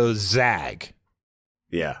interesting. That's a zag.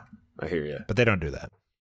 Yeah, I hear you. But they don't do that.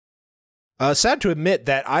 Sad to admit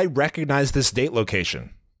that I recognize this date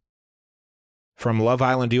location from Love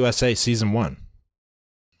Island USA Season 1.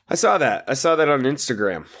 I saw that on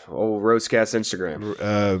Instagram. Old Rosecast Instagram.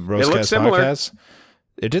 Rosecast it looked similar. Podcast.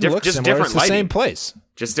 It didn't look just similar. different It's the lighting. same place.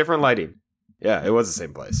 Just different lighting. Yeah, it was the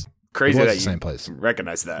same place. Crazy It was that the you same place.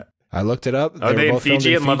 recognize that. I looked it up. Are they in both filmed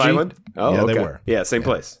Fiji and Love Island? Oh, yeah, okay. they were. Yeah, same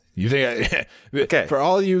place. You think? Okay. For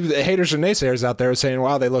all you haters and naysayers out there saying,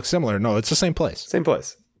 "Wow, they look similar," no, it's the same place. Same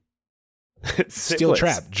place. Same Steel place.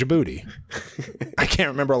 Trap, Djibouti. I can't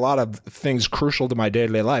remember a lot of things crucial to my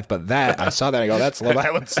day-to-day life, but that I saw that and I go, "That's Love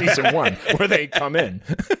Island Season 1, where they come in,"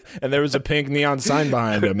 and there was a pink neon sign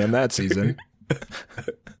behind them in that season.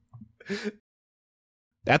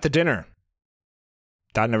 At the dinner,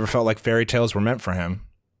 Dot never felt like fairy tales were meant for him.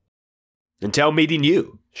 Until meeting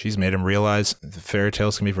you. She's made him realize the fairy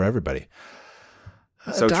tales can be for everybody.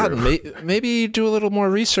 So Dot, true. maybe do a little more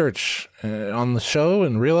research on the show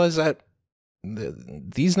and realize that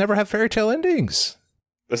these never have fairy tale endings.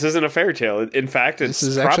 This isn't a fairy tale. In fact,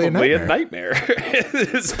 it's probably a nightmare.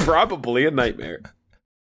 It's probably a nightmare.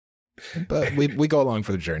 But we go along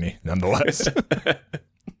for the journey, nonetheless.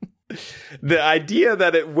 The idea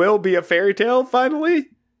that it will be a fairy tale, finally,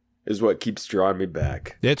 is what keeps drawing me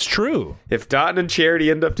back. It's true. If Dotton and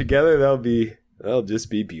Charity end up together, they'll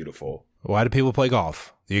just be beautiful. Why do people play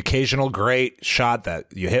golf? The occasional great shot that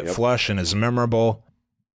you hit flush and is memorable.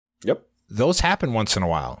 Yep. Those happen once in a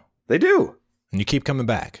while. They do. And you keep coming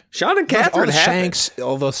back. Sean and all Catherine the happened shanks,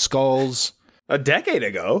 all the skulls. a decade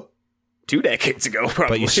ago. 2 decades ago,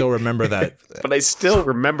 probably. But you still remember that. But I still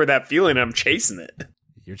remember that feeling. I'm chasing it.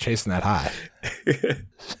 You're chasing that high.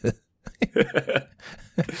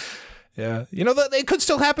 Yeah. You know, it could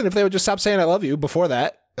still happen if they would just stop saying I love you before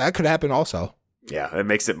that. That could happen also. Yeah, it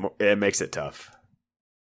makes it tough.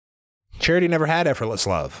 Charity never had effortless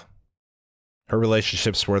love. Her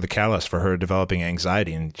relationships were the catalyst for her developing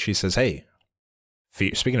anxiety. And she says, hey,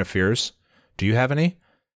 speaking of fears, do you have any?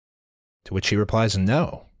 To which he replies,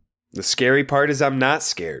 no. The scary part is I'm not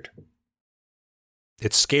scared.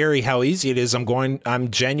 It's scary how easy it is.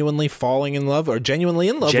 I'm genuinely falling in love or genuinely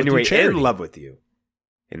in love with you, Charity. In love with you.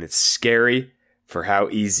 And it's scary for how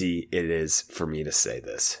easy it is for me to say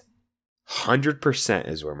this. 100%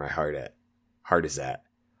 is where my heart is at.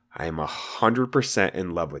 I am 100%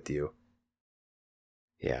 in love with you.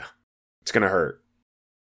 Yeah. It's going to hurt.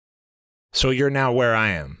 So you're now where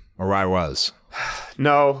I am, or where I was.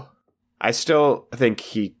 No. I still think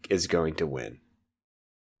he is going to win.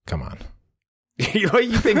 Come on. You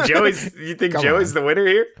think Joey's the winner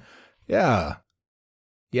here? Yeah.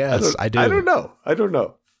 Yes, I do. I don't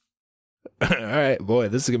know. All right, boy,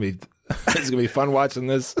 this is gonna be fun watching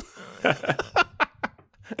this.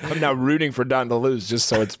 I'm now rooting for Don to lose just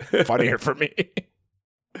so it's funnier for me.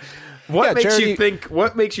 What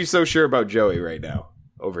makes you so sure about Joey right now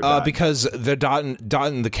over Don? Because the Don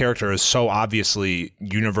the character is so obviously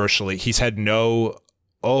universally, he's had no,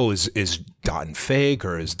 is Dotton fake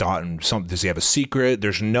or is Dotton something? Does he have a secret?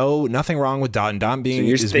 There's nothing wrong with Dotton. Dotton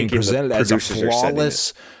being presented as a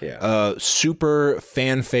flawless, super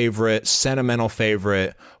fan favorite, sentimental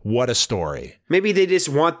favorite. What a story. Maybe they just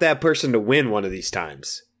want that person to win one of these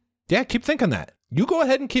times. Yeah, keep thinking that. You go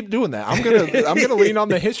ahead and keep doing that. I'm gonna lean on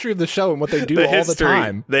the history of the show and what they do the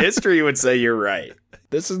time. The history would say you're right.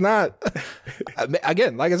 This is not.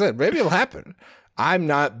 Again, like I said, maybe it'll happen. I'm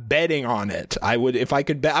not betting on it. I would, if I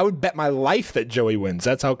could bet, I would bet my life that Joey wins.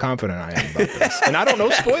 That's how confident I am about this. And I don't know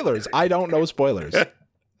spoilers.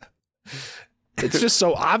 It's just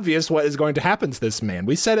so obvious what is going to happen to this man.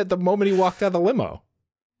 We said it the moment he walked out of the limo.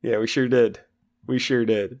 Yeah, we sure did.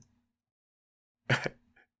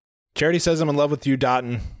 Charity says I'm in love with you,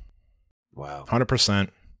 Dotton. Wow. 100%.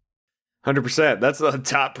 100%. That's the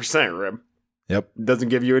top percent, Rim. Yep. Doesn't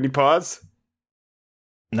give you any pause?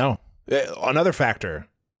 No. Another factor.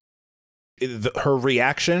 Her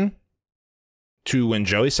reaction to when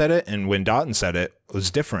Joey said it and when Dotton said it was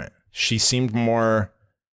different. She seemed more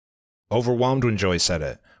overwhelmed when Joey said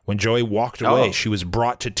it. When Joey walked away, she was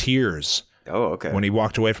brought to tears. Oh, okay. When he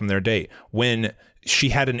walked away from their date. When she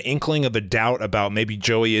had an inkling of a doubt about maybe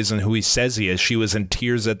Joey isn't who he says he is, she was in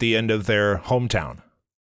tears at the end of their hometown.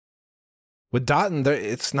 With Dotton,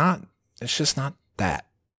 it's just not that.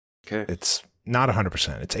 Okay. It's not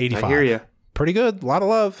 100%. It's 85. I hear you. Pretty good. A lot of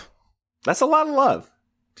love. That's a lot of love.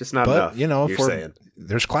 Just not enough. You know, saying.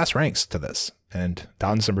 There's class ranks to this, and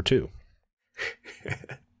Dotton's number 2.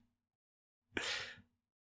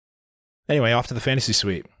 Anyway, off to the fantasy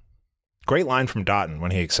suite. Great line from Dotton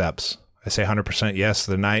when he accepts. I say 100% yes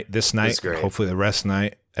this night, hopefully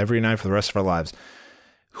every night for the rest of our lives.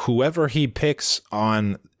 Whoever he picks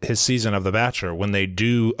on his season of The Bachelor, when they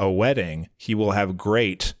do a wedding, he will have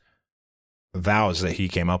great vows that he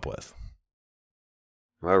came up with.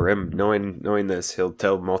 Well, Rim, knowing this, he'll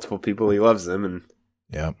tell multiple people he loves them, and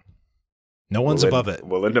yeah, no one's above it.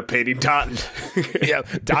 We'll end up hating Dotton. Yeah,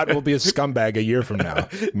 Dotton will be a scumbag a year from now.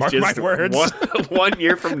 Mark my words. 1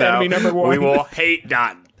 year from now, enemy number 1. We will hate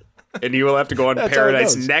Dotton, and you will have to go on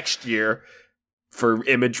Paradise next year for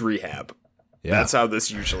image rehab. Yeah. That's how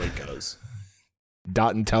this usually goes.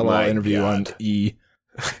 Dotton tell-all interview on E!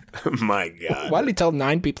 My God. Why did he tell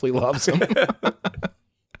 9 people he loves them?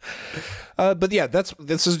 But yeah,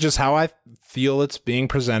 this is just how I feel it's being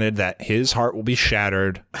presented, that his heart will be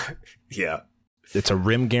shattered. Yeah. It's a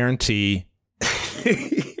Rim guarantee.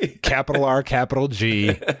 Capital R, capital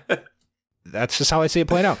G. That's just how I see it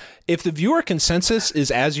playing out. If the viewer consensus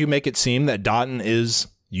is as you make it seem, that Dotton is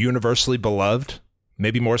universally beloved,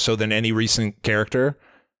 maybe more so than any recent character,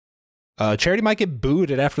 Charity might get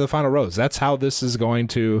booed at after the final rose. That's how this is going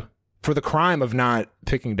to, for the crime of not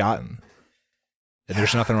picking Dotton.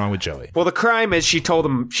 There's nothing wrong with Joey. Well, the crime is she told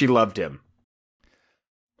him she loved him.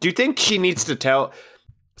 Do you think she needs to tell?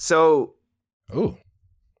 So, ooh,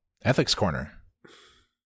 ethics corner.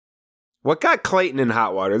 What got Clayton in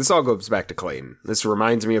hot water? This all goes back to Clayton. This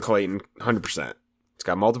reminds me of Clayton 100%. It's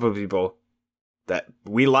got multiple people that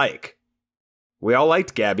we like. We all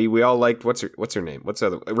liked Gabby. We all liked what's her name? What's the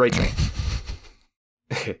other? Rachel.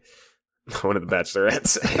 One of the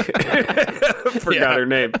Bachelorettes. Forgot her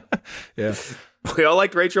name. Yeah. We all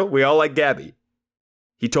liked Rachel. We all liked Gabby.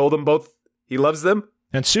 He told them both he loves them.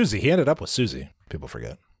 And Susie. He ended up with Susie. People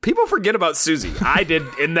forget. People forget about Susie. I did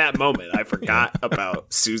in that moment. I forgot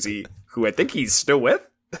about Susie, who I think he's still with.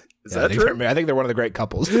 Is that true? I think they're one of the great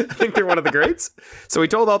couples. I think they're one of the greats. So he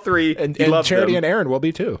told all 3 and he loved Charity them. And Aaron will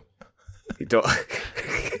be too. He told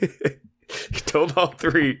all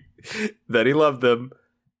 3 that he loved them.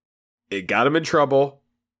 It got him in trouble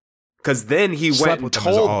because then he went and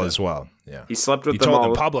told them as well. Yeah, he slept with them. He told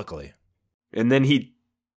all them publicly, and then he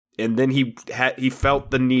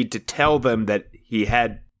felt the need to tell them that he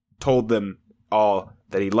had told them all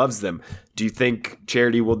that he loves them. Do you think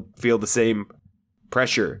Charity will feel the same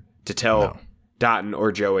pressure to tell Dotton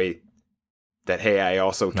or Joey that, hey, I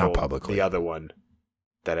also told the other one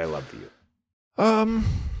that I love you?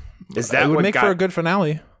 Is that it would make for a good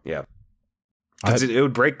finale? Yeah, because it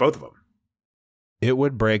would break both of them. It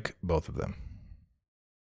would break both of them.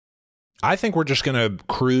 I think we're just going to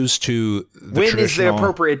cruise to the When is the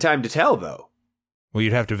appropriate time to tell, though? Well,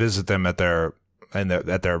 you'd have to visit them at their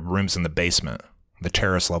rooms in the basement, the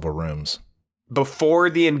terrace level rooms.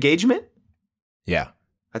 Before the engagement? Yeah.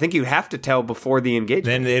 I think you have to tell before the engagement.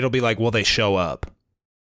 Then it'll be like, will they show up?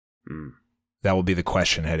 That will be the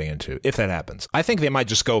question heading into, if that happens. I think they might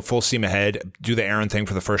just go full steam ahead, do the Aaron thing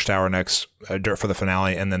for the first hour for the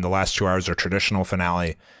finale, and then the last 2 hours are traditional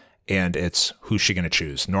finale, and it's who's she going to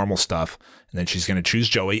choose? Normal stuff, and then she's going to choose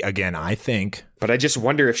Joey again, I think. But I just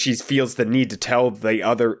wonder if she feels the need to tell the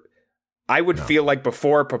other. I would feel like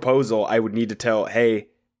before a proposal, I would need to tell, hey,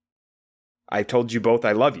 I told you both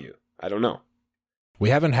I love you. I don't know.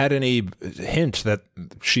 We haven't had any hint that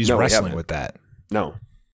she's wrestling with that. No.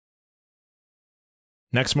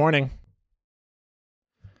 Next morning,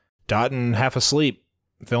 Dotton half asleep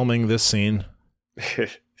filming this scene.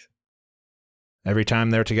 Every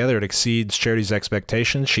time they're together, it exceeds Charity's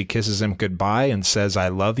expectations. She kisses him goodbye and says, I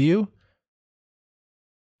love you.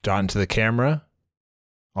 Dotton to the camera.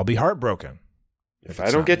 I'll be heartbroken. If I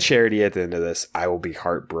don't get Charity at the end of this, I will be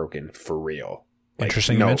heartbroken for real. Like,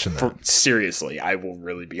 interesting you mentioned that. Seriously, I will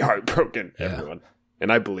really be heartbroken, everyone. And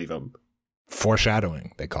I believe him.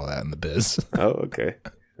 Foreshadowing, they call that in the biz. Oh, okay.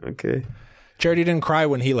 Okay. Charity didn't cry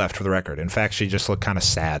when he left, for the record. In fact, she just looked kind of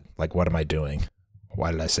sad. Like, what am I doing?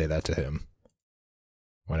 Why did I say that to him?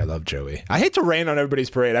 When I love Joey. I hate to rain on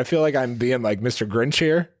everybody's parade. I feel like I'm being like Mr. Grinch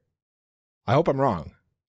here. I hope I'm wrong.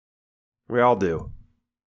 We all do.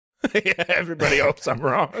 Yeah, everybody hopes I'm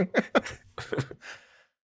wrong.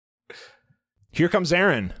 Here comes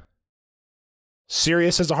Aaron.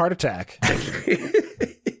 Serious as a heart attack.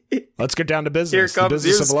 Let's get down to business. The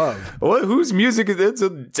business of love. Whose music is it?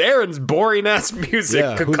 It's Aaron's boring ass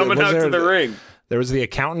music coming out to the ring. There was the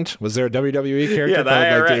accountant. Was there a WWE character? Yeah, the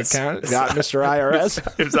IRS. Like the accountant? Not Mr. IRS.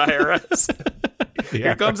 It was IRS.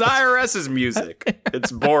 Here comes IRS's music.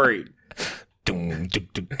 It's boring.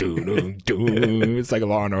 It's like a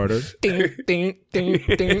Law and Order. They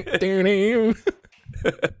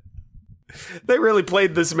really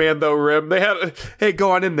played this man though, Rim. They had, hey, go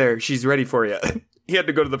on in there. She's ready for you. He had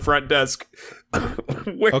to go to the front desk.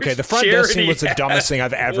 Okay, the front desk scene was the dumbest thing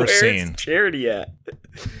I've ever seen. Where's Charity at?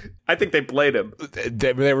 I think they played him.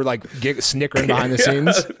 They were like snickering behind the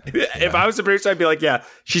scenes. If I was the producer, I'd be like, yeah,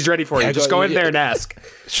 she's ready for you. Just go in there and ask.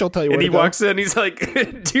 She'll tell you where to go. And he walks in, he's like,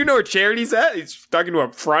 do you know where Charity's at? He's talking to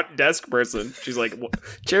a front desk person. She's like,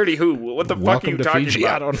 Charity who? What the fuck are you talking Fiji.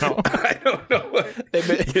 about? I don't know. I don't know.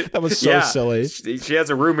 That was so silly. She has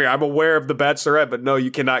a room here. I'm aware of the Bachelorette, but no,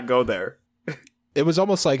 you cannot go there. It was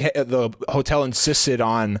almost like the hotel insisted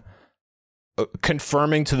on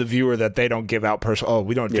confirming to the viewer that they don't give out personal. Oh,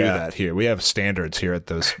 we don't do that here. We have standards here at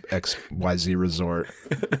this XYZ resort.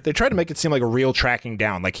 They tried to make it seem like a real tracking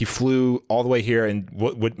down, like he flew all the way here and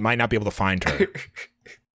might not be able to find her.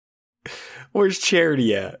 Where's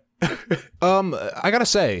Charity at? I gotta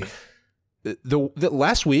say, the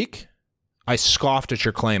last week I scoffed at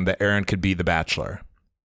your claim that Aaron could be the Bachelor.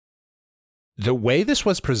 The way this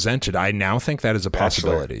was presented, I now think that is a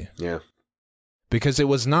possibility. Yeah. Because it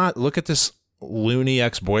was not, look at this loony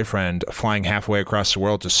ex-boyfriend flying halfway across the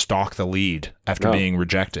world to stalk the lead after being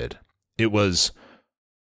rejected. It was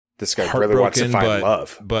this guy really wants to find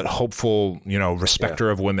love. But hopeful,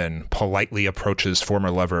 respecter of women, politely approaches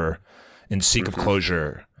former lover in seek of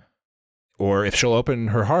closure. Or if she'll open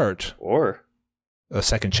her heart. Or a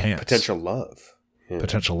second chance. Potential love. Yeah.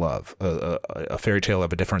 Potential love. A fairy tale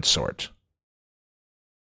of a different sort.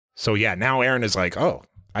 So yeah, now Aaron is like,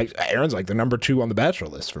 Aaron's like the number 2 on the Bachelor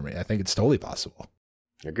list for me. I think it's totally possible.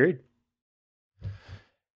 Agreed.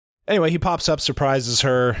 Anyway, he pops up, surprises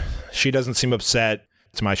her. She doesn't seem upset,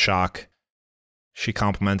 to my shock. She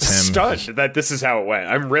compliments him. Stunned that this is how it went.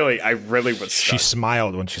 I really was stunned. She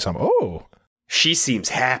smiled when she saw him. Oh. She seems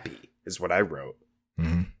happy, is what I wrote.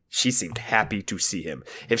 Mm-hmm. She seemed happy to see him.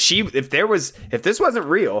 If this wasn't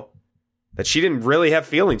real, that she didn't really have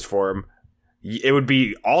feelings for him, it would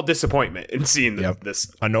be all disappointment in seeing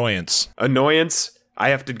this. Annoyance. I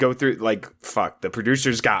have to go through, fuck, the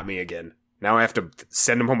producers got me again. Now I have to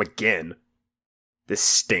send him home again. This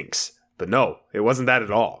stinks. But no, it wasn't that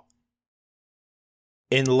at all.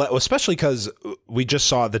 Especially because we just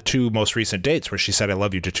saw the 2 most recent dates where she said, I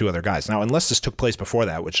love you to 2 other guys. Now, unless this took place before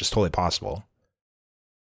that, which is totally possible.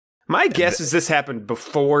 My guess is this happened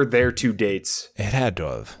before their 2 dates. It had to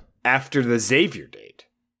have. After the Xavier date.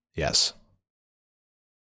 Yes.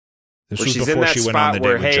 Where she's in that spot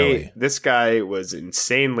where, hey, this guy was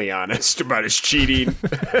insanely honest about his cheating.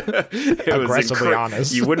 It was aggressively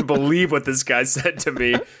honest. You wouldn't believe what this guy said to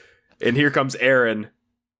me. And here comes Aaron.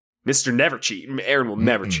 Mr. Never Cheat. Aaron will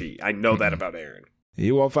never cheat. I know that about Aaron.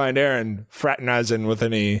 You won't find Aaron fraternizing with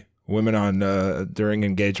any women on during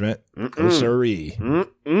engagement. Oh, sirree.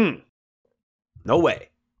 No way.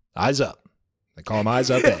 Eyes up. They call him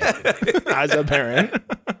Eyes Up A. Eyes Up Aaron.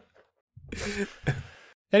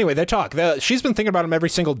 Anyway, they talk. She's been thinking about him every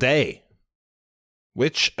single day.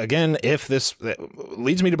 Which, again, if this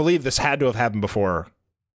leads me to believe this had to have happened before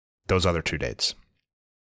those other 2 dates.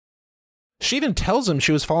 She even tells him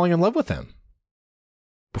she was falling in love with him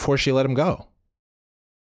before she let him go.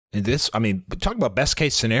 And this, talk about best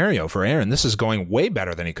case scenario for Aaron. This is going way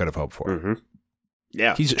better than he could have hoped for. Mm-hmm.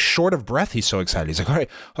 Yeah. He's short of breath. He's so excited. He's like, all right,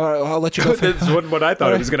 I'll let you go. That's what I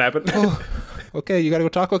thought was going to happen. Okay, you got to go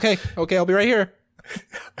talk. Okay, I'll be right here.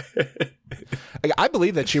 I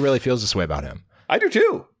believe that she really feels this way about him. I do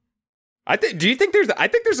too. Do you think I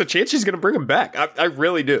think there's a chance she's going to bring him back? I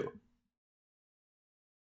really do.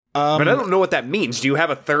 But I don't know what that means. Do you have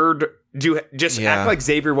a third? Do you just act like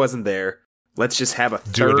Xavier wasn't there? Let's just have a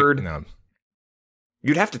third. No.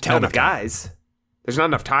 You'd have to tell the guys. There's not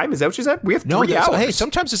enough time? Is that what you said? We have 3 hours. Hey,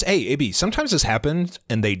 sometimes this happens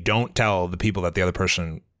and they don't tell the people that the other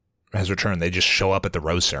person has returned. They just show up at the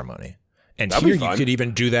rose ceremony. And here you could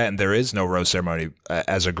even do that and there is no rose ceremony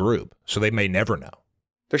as a group. So they may never know.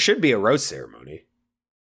 There should be a rose ceremony.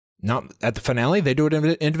 Not at the finale. They do it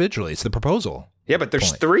individually. It's the proposal. Yeah, but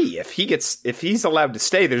there's 3. If he's allowed to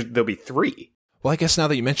stay, there'll be 3. Well, I guess now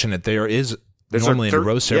that you mention it, there's normally a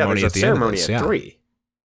rose ceremony at the end of this. At 3.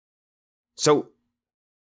 So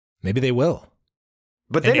maybe they will.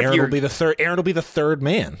 But then Aaron will be the third. Aaron will be the third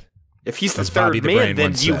man. If he's the third man,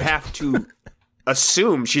 then you have to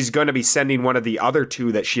assume she's going to be sending one of the other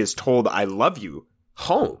 2 that she has told "I love you"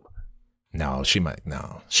 home. No, she might.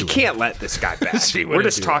 No, she can't let this guy back. We're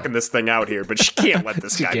just talking this thing out here, but she can't let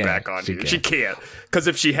this guy back on here. She can't. Because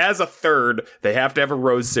if she has a third, they have to have a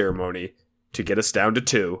rose ceremony to get us down to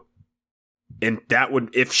 2. And that would,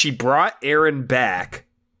 if she brought Aaron back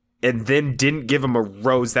and then didn't give him a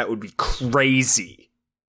rose, that would be crazy.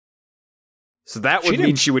 So that would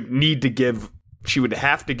mean she would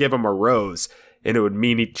have to give him a rose. And it would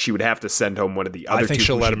mean she would have to send home one of the other 2. I think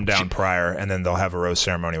she'll let him down prior, and then they'll have a rose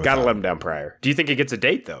ceremony. Gotta let him down prior. Do you think he gets a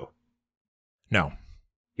date, though? No.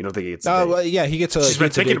 You don't think he gets a date? Well, yeah, he gets a. She's been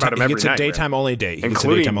thinking about him every night. He gets a daytime only date. He gets a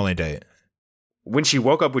daytime only date. When she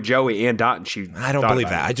woke up with Joey and Dotton, I don't believe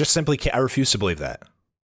that. I just simply can't. I refuse to believe that.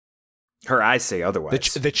 Her eyes say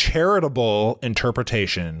otherwise. The charitable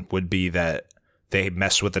interpretation would be that they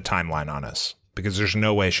messed with the timeline on us, because there's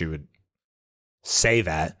no way she would say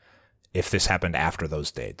that if this happened after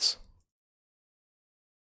those dates.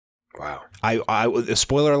 Wow. I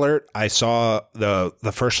spoiler alert, I saw the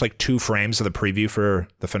first 2 frames of the preview for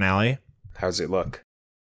the finale. How's it look?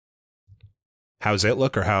 How's it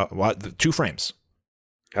look, or what? 2 frames.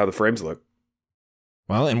 How the frames look?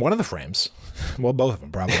 Well, in one of the frames, well, both of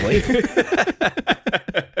them probably.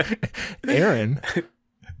 Aaron,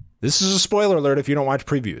 this is a spoiler alert if you don't watch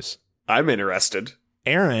previews. I'm interested.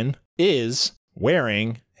 Aaron is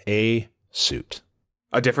wearing a suit.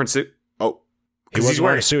 A different suit? Oh. He was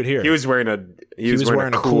wearing a suit here. He was wearing a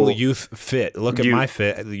cool youth fit. Look at my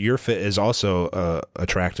fit. Your fit is also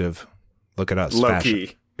attractive. Look at us. Low fashion.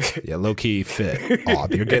 key. Yeah, low key fit. Oh,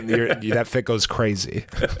 you're getting that fit goes crazy.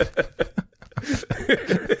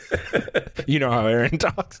 You know how Aaron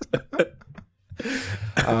talks.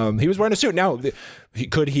 He was wearing a suit. Now,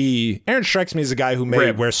 Aaron strikes me as a guy who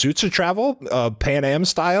may wear suits to travel, Pan Am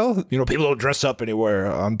style. You know, people don't dress up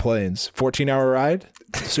anywhere on planes. 14-hour ride,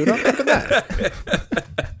 suit up. Look at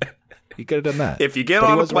that. He could have done that. If you get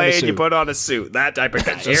on a plane, you put on a suit. That type of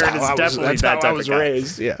guy. Aaron is definitely that type of guy. I was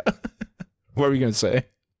raised. Yeah. What were you going to say?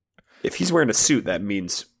 If he's wearing a suit, that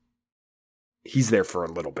means he's there for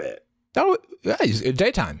a little bit. No, yeah, he's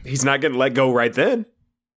daytime. He's not getting let go right then.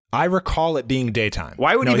 I recall it being daytime.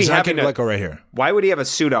 Why would he be having to let go right here? Why would he have a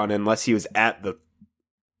suit on unless he was at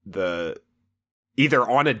the either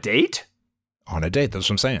on a date? On a date, that's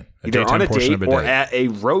what I'm saying. Either on a date or at a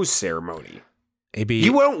rose ceremony. AB,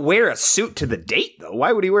 you won't wear a suit to the date, though.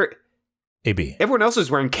 Why would he wear? AB, everyone else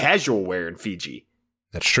is wearing casual wear in Fiji.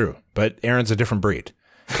 That's true, but Aaron's a different breed.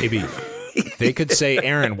 AB, they could say,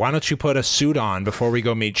 Aaron, why don't you put a suit on before we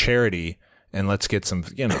go meet Charity? And let's get some,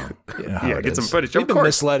 you know how get some footage.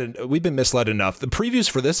 We've been misled enough. The previews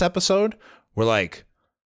for this episode were like,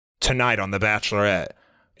 tonight on The Bachelorette,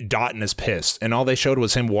 Dotton is pissed, and all they showed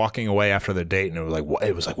was him walking away after the date, and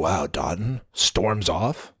it was like, wow, Dotton storms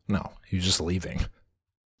off. No, he was just leaving.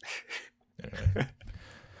 Anyway.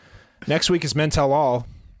 Next week is Men Tell All.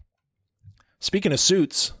 Speaking of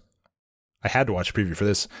suits, I had to watch a preview for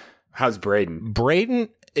this. How's Braden? Braden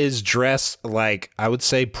is dressed like, I would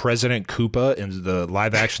say, President Koopa in the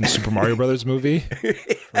live-action Super Mario Brothers movie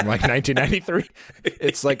from like 1993.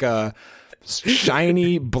 It's like a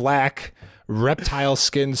shiny black reptile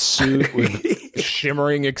skin suit with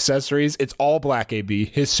shimmering accessories. It's all black, AB.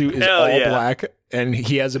 His suit is black, and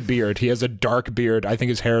he has a beard. He has a dark beard. I think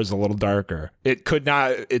his hair is a little darker.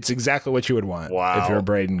 It's exactly what you would want if you're a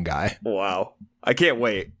Braden guy. Wow. I can't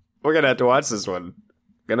wait. We're going to have to watch this one.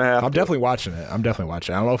 I'm definitely watching it. I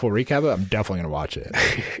don't know if we'll recap it. I'm definitely going to watch it.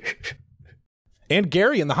 And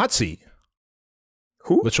Gary in the hot seat.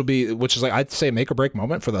 Who? Which is like, I'd say a make or break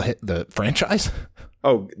moment for the franchise.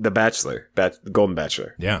 Oh, The Bachelor. The Golden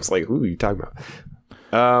Bachelor. Yeah. It's like, who are you talking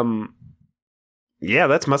about? Yeah,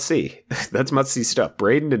 that's must see. That's must see stuff.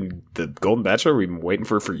 Braden and the Golden Bachelor, we've been waiting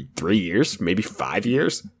for 3 years, maybe 5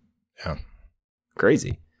 years. Yeah.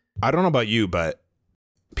 Crazy. I don't know about you, but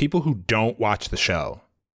people who don't watch the show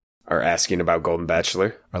are asking about Golden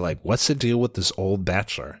Bachelor. Are like, what's the deal with this old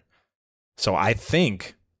Bachelor? So I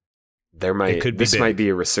think this might be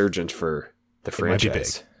a resurgence for the franchise. It might be big.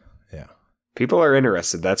 Yeah. People are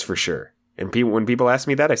interested, that's for sure. And when people ask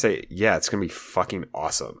me that, I say, yeah, it's going to be fucking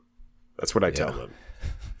awesome. That's what I tell them.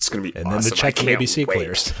 It's going to be awesome. And then the check from ABC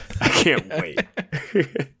clears. I can't wait.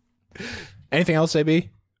 Anything else, AB?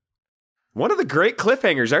 One of the great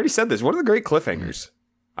cliffhangers. I already said this. One of the great cliffhangers.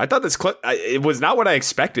 I thought this it was not what I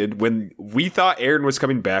expected. When we thought Aaron was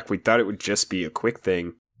coming back, we thought it would just be a quick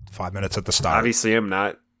thing. 5 minutes at the start. Obviously, I'm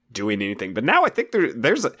not doing anything. But now I think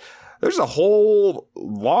there's a whole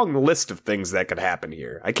long list of things that could happen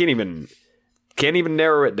here. I can't even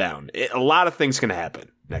narrow it down. A lot of things can happen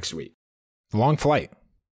next week. Long flight.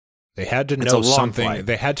 They had to know something. Flight.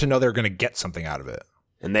 They had to know they were going to get something out of it.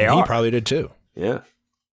 And he probably did too. Yeah.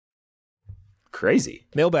 Crazy.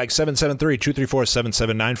 Mailbag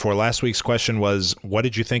 773-234-7794. Last week's question was, what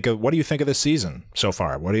do you think of this season so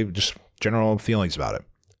far? What are you just general feelings about it?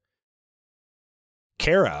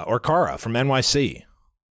 Kara from NYC.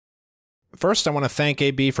 First, I want to thank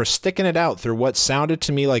AB for sticking it out through what sounded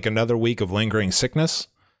to me like another week of lingering sickness.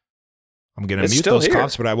 I'm going to mute those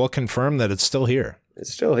coughs, but I will confirm that it's still here.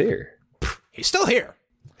 It's still here. He's still here.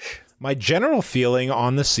 My general feeling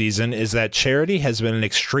on the season is that Charity has been an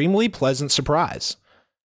extremely pleasant surprise.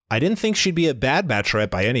 I didn't think she'd be a bad Bachelorette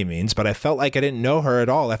by any means, but I felt like I didn't know her at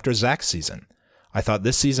all after Zach's season. I thought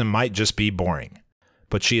this season might just be boring.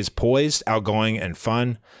 But she is poised, outgoing, and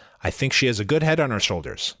fun. I think she has a good head on her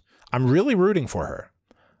shoulders. I'm really rooting for her.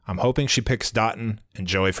 I'm hoping she picks Dotun and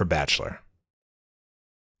Joey for Bachelor.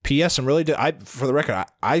 P.S. For the record,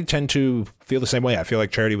 I tend to feel the same way. I feel like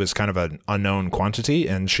Charity was kind of an unknown quantity,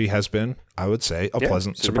 and she has been, I would say, a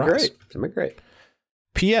pleasant surprise. It's been great.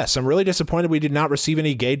 P.S. I'm really disappointed we did not receive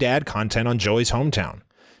any gay dad content on Joey's hometown.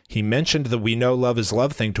 He mentioned the "we know love is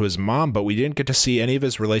love" thing to his mom, but we didn't get to see any of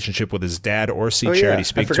his relationship with his dad or see Charity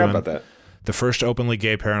speak to him. I forgot about that. The first openly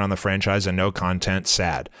gay parent on the franchise and no content.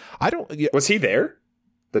 Sad. Was he there?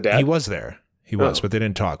 The dad? He was there. He was, but they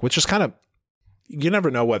didn't talk, which is kind of, you never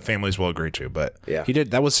know what families will agree to, but he did.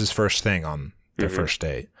 That was his first thing on their first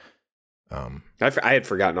date. I had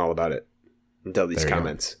forgotten all about it until these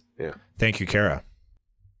comments. Yeah. Thank you, Kara.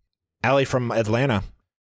 Allie from Atlanta.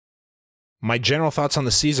 My general thoughts on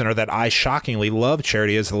the season are that I shockingly love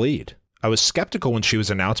Charity as the lead. I was skeptical when she was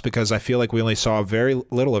announced because I feel like we only saw very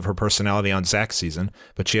little of her personality on Zach's season,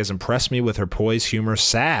 but she has impressed me with her poise, humor,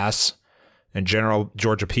 sass, and general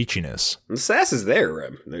Georgia peachiness. The sass is there,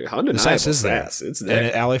 Rem. The sass is there. It's there.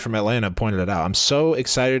 And Allie from Atlanta pointed it out. I'm so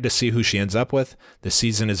excited to see who she ends up with. The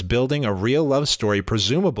season is building a real love story,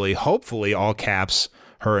 presumably, hopefully, all caps,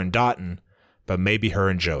 her and Dotun, but maybe her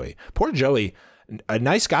and Joey. Poor Joey, a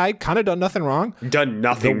nice guy, kind of done nothing wrong. Done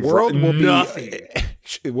nothing. The world will be nothing.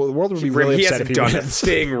 Well, the world would be really upset if he done wins. a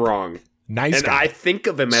thing wrong. Nice guy. And I think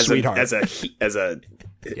of him as a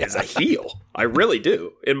heel. I really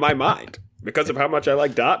do in my mind because of how much I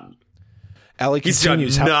like Dotun. Allie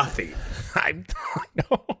continues. He's done nothing. I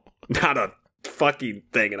know. Not a fucking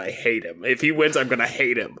thing, and I hate him. If he wins, I'm gonna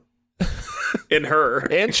hate him. And her.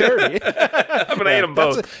 And Charity. I'm going to hate them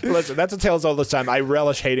both. Listen, that's a Tales all the time. I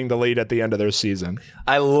relish hating the lead at the end of their season.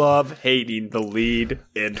 I love hating the lead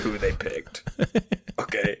and who they picked.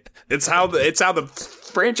 Okay. It's how the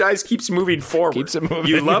franchise keeps moving forward. Keeps it moving.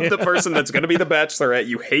 You love the person that's going to be the Bachelorette.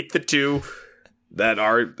 You hate the two that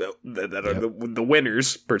are the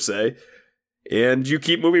winners, per se. And you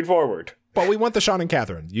keep moving forward. But we want the Sean and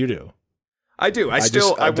Catherine. You do. I do. I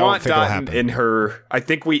want Dotun in her. I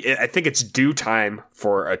think it's due time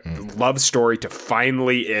for a love story to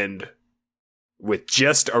finally end with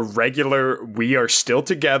just a regular. We are still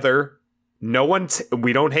together.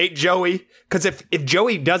 We don't hate Joey, because if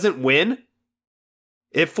Joey doesn't win,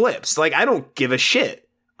 it flips. Like, I don't give a shit.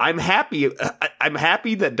 I'm happy. I'm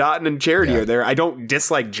happy that Dotun and Charity are there. I don't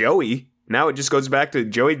dislike Joey. Now it just goes back to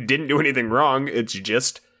Joey didn't do anything wrong. It's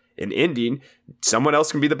just an ending. Someone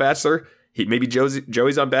else can be the Bachelor. Maybe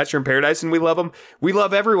Joey's on Bachelor in Paradise and we love him. We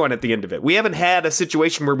love everyone at the end of it. We haven't had a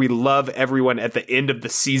situation where we love everyone at the end of the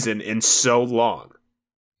season in so long.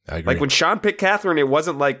 I agree. Like when Sean picked Catherine, it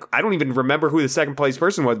wasn't like, I don't even remember who the second place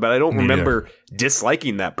person was, but I don't remember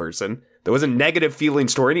disliking that person. There was a negative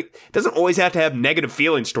feelings toward it doesn't always have to have negative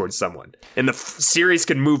feelings towards someone. And the series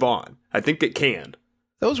can move on. I think it can.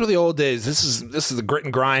 Those were the old days. This is the grit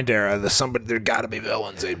and grind era. There got to be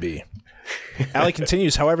villains, AB. Allie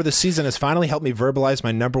continues, however, the season has finally helped me verbalize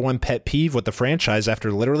my number one pet peeve with the franchise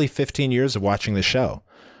after literally 15 years of watching the show.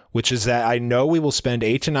 which is that I know we will spend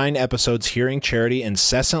 8 to 9 episodes hearing Charity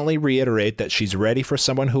incessantly reiterate that she's ready for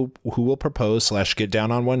someone who will propose / get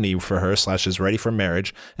down on one knee for her / is ready for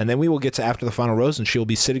marriage. And then we will get to after the final rose and she will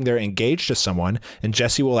be sitting there engaged to someone. And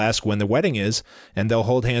Jesse will ask when the wedding is. And they'll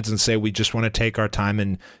hold hands and say, we just want to take our time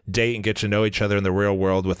and date and get to know each other in the real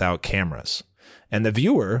world without cameras. And the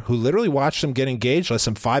viewer who literally watched them get engaged less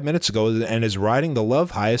than 5 minutes ago and is riding the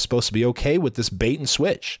love high is supposed to be okay with this bait and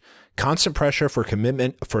switch. Constant pressure for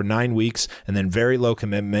commitment for 9 weeks and then very low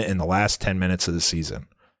commitment in the last 10 minutes of the season.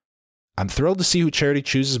 I'm thrilled to see who Charity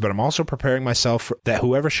chooses, but I'm also preparing myself that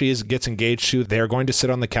whoever she is gets engaged to, they are going to sit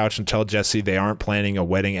on the couch and tell Jesse they aren't planning a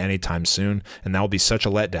wedding anytime soon, and that will be such a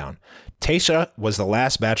letdown. Tayshia was the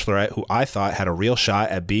last Bachelorette who I thought had a real shot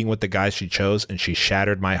at being with the guy she chose, and she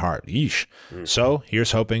shattered my heart. Yeesh. So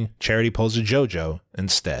here's hoping Charity pulls a JoJo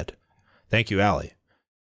instead. Thank you, Allie.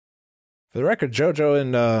 For the record, JoJo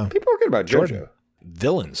and people were good about Jordan, JoJo.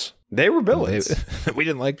 Villains. They were villains. We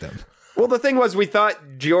didn't like them. Well, the thing was, we thought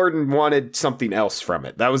Jordan wanted something else from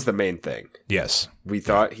it. That was the main thing. Yes, we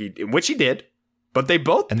thought which he did, but they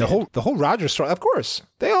both and did. the whole Roger story. Of course,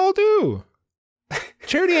 they all do.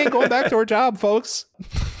 Charity ain't going back to her job, folks.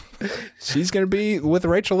 She's gonna be with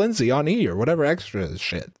Rachel Lindsay on E or whatever extra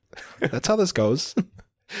shit. That's how this goes.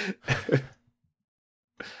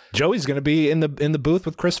 Joey's going to be in the booth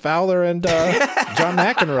with Chris Fowler and John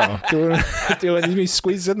McEnroe doing he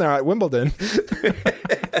squeezed in there at Wimbledon.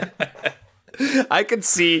 I could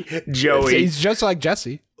see Joey. He's just like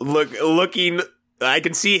Jesse. Looking. I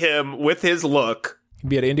can see him with his look. He'd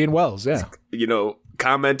be at Indian Wells, yeah.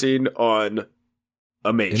 Commenting on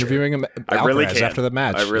a major. Interviewing him. I really can after the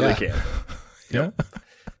match. I really can. Yeah.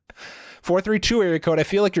 432 area code. I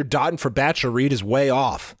feel like your dotting for Bachelor read is way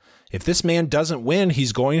off. If this man doesn't win,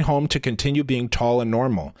 he's going home to continue being tall and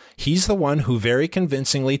normal. He's the one who very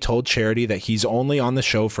convincingly told Charity that he's only on the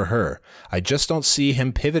show for her. I just don't see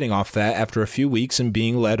him pivoting off that after a few weeks and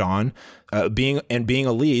being led on, being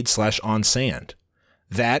a lead / on sand.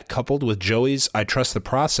 That, coupled with Joey's I Trust the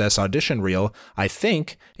Process audition reel, I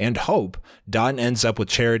think and hope Don ends up with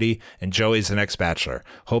Charity and Joey's the next Bachelor.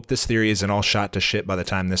 Hope this theory isn't all shot to shit by the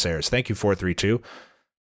time this airs. Thank you, 432.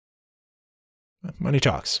 Money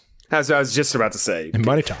talks. As I was just about to say. And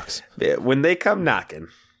money talks. When they come knocking,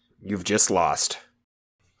 you've just lost.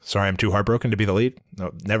 Sorry, I'm too heartbroken to be the lead.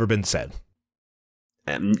 No, never been said.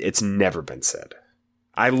 It's never been said.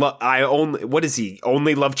 What is he?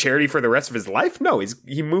 Only love Charity for the rest of his life? No,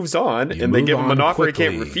 he moves on and they give him an offer he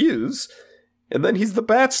can't refuse. And then he's the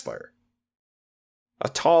Bachelor. A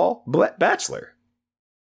tall Bachelor.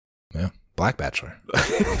 Yeah, Black Bachelor.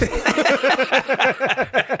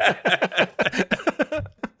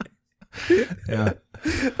 Yeah,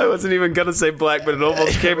 I wasn't even gonna say black, but it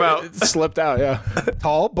almost came out. It slipped out. Yeah,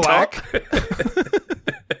 tall, black.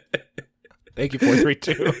 Thank you,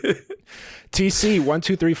 432.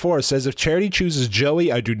 TC1234 says if Charity chooses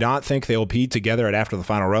Joey, I do not think they will be together at after the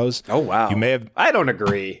final rose. Oh wow, you may have. I don't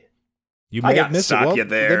agree. You may have missed it. Well, you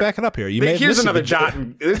there. They back it up here. You may have Here's missed another it,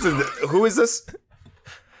 Dotton. Who is this?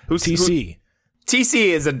 Who's TC? TC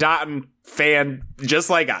is a Dotton fan, just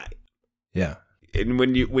like I. Yeah. And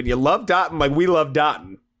when you love Dotton like we love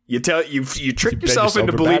Dotton, you trick yourself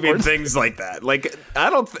into believing backwards. Things like that. Like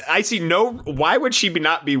I see no. Why would she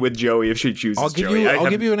not be with Joey if she chooses Joey? I'll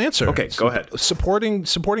give you an answer. Okay, go ahead. Supporting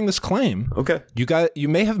this claim. Okay, you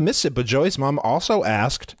may have missed it, but Joey's mom also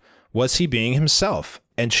asked, was he being himself?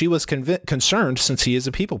 And she was concerned since he is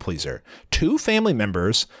a people pleaser. 2 family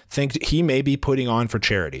members think he may be putting on for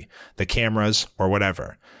Charity, the cameras or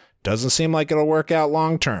whatever. Doesn't seem like it'll work out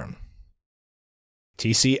long term.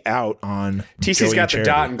 TC out on TC's got the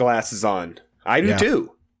Dotton glasses on. I do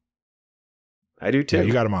too. Yeah,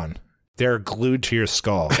 you got them on. They're glued to your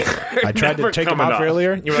skull. I tried to take them off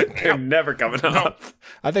earlier. You were like, they're never coming off.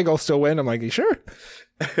 I think I'll still win. I'm like, you sure?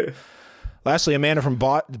 Lastly, Amanda from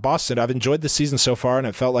Boston. I've enjoyed the season so far, and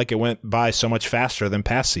it felt like it went by so much faster than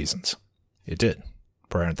past seasons. It did.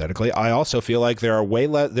 Parenthetically, I also feel like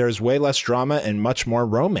there's way less drama and much more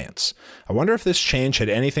romance. I wonder if this change had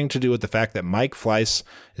anything to do with the fact that Mike Fleiss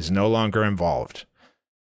is no longer involved.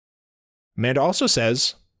 Amanda also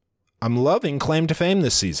says, I'm loving Claim to Fame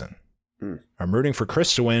this season. I'm rooting for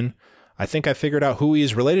Chris to win. I think I figured out who he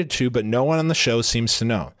is related to, but no one on the show seems to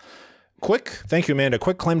know. Thank you, Amanda.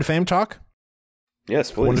 Quick Claim to Fame talk.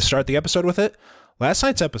 Yes, please. I want to start the episode with it. Last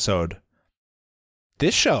night's episode,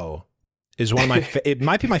 this show is one of it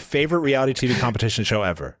might be my favorite reality TV competition show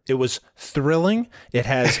ever. It was thrilling. It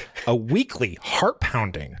has a weekly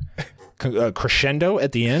heart-pounding crescendo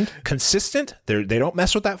at the end. Consistent. They don't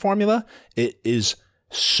mess with that formula. It is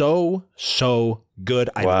so good.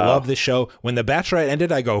 I love this show. When The Bachelorette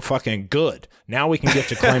ended, I go, fucking good. Now we can get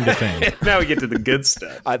to Claim to Fame. Now we get to the good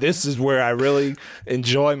stuff. This is where I really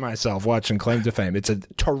enjoy myself watching Claim to Fame. It's a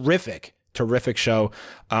terrific show.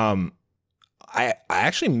 I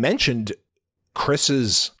actually mentioned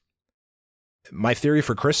my theory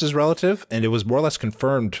for Chris's relative, and it was more or less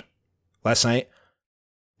confirmed last night.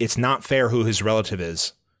 It's not fair who his relative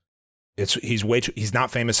is. He's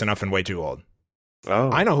not famous enough and way too old.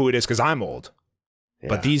 Oh, I know who it is because I'm old,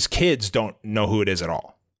 but Yeah. these kids don't know who it is at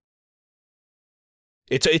all.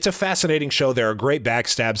 It's a fascinating show. There are great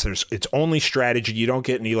backstabs. It's only strategy. You don't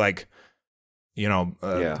get any a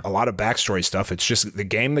lot of backstory stuff. It's just the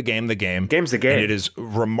game. Game's the game. And it is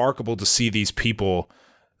remarkable to see these people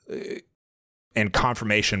and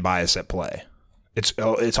confirmation bias at play. It's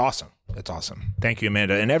awesome. It's awesome. Thank you,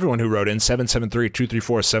 Amanda. And everyone who wrote in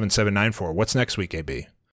 773-234-7794. What's next week, AB?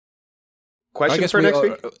 Question for next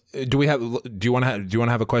week? Do you want to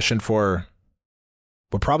have a question for?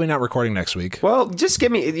 We're probably not recording next week. Well, just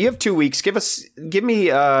give me. You have 2 weeks. Give me.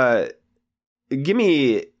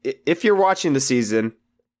 If you're watching the season,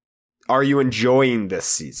 are you enjoying this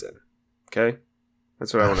season? Okay,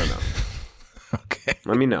 that's what I want to know. Okay,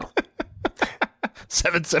 let me know.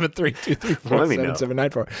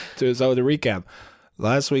 773-234-7794. So the recap.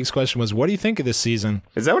 Last week's question was, what do you think of this season?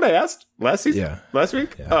 Is that what I asked? Last season? Yeah. Last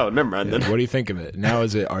week? Yeah. Oh, never mind then. What do you think of it? Now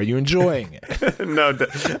is it, are you enjoying it? No,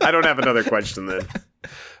 I don't have another question then.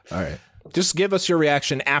 All right. Just give us your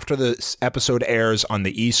reaction after the episode airs on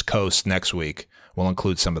the East Coast next week. We'll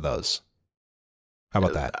include some of those. How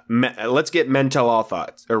about that? Let's get mental all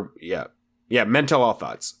thoughts. Mental all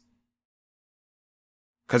thoughts.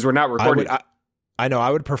 Because we're not recording. I know.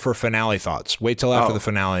 I would prefer finale thoughts. Wait till after the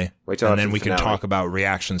finale. And then we can talk about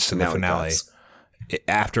reactions to the finale.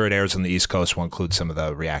 After it airs on the East Coast, we'll include some of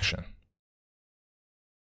the reaction.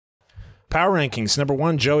 Power rankings. Number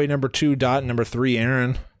 1, Joey. Number 2, Dot. Number 3,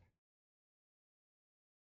 Aaron.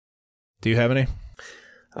 Do you have any?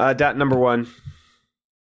 Dot number 1.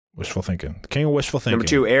 Wishful thinking. The king of wishful thinking. Number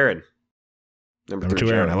 2, Aaron. Number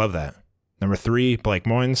 2, Aaron. I love that. Number 3, Blake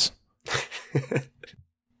Moynes.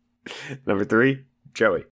 Number 3,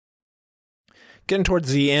 Joey. Getting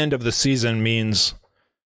towards the end of the season means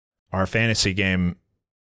our fantasy game,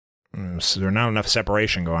 so there's not enough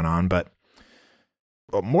separation going on, but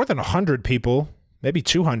more than 100 people, maybe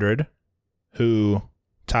 200, who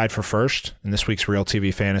tied for first in this week's Real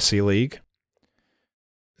TV Fantasy League.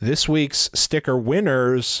 This week's sticker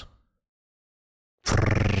winners,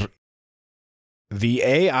 the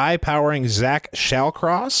AI powering Zach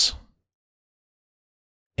Shallcross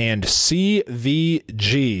and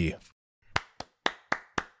CVG.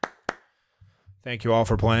 Thank you all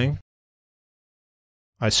for playing.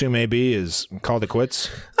 I assume AB is called it quits.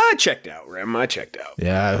 I checked out, Rem. I checked out.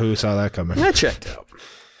 Yeah, who saw that coming? I checked out.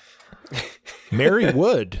 Mary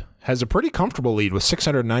Wood has a pretty comfortable lead with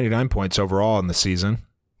 699 points overall in the season.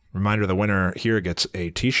 Reminder, the winner here gets a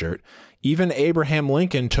t-shirt. Even Abraham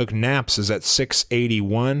Lincoln took naps is at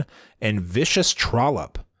 681, and Vicious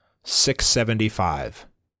Trollop, 675.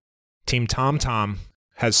 Team Tom Tom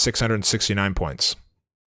has 669 points,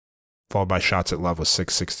 followed by Shots at Love with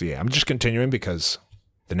 668. I'm just continuing because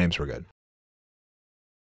the names were good.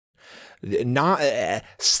 Not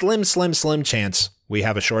slim chance we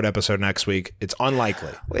have a short episode next week. It's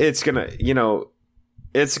unlikely. It's gonna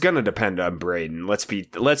depend on Braden. Let's be.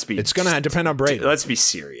 It's gonna depend on Braden. Let's be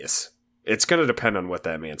serious. It's gonna depend on what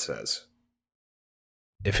that man says.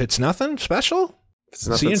 If it's nothing special,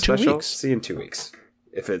 see you in 2 weeks. See you in 2 weeks.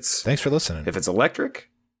 Thanks for listening. If it's electric,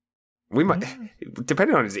 we might,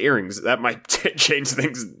 depending on his earrings, that might change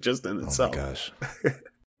things just in itself. Oh my gosh.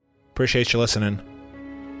 Appreciate you listening.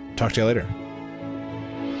 Talk to you later.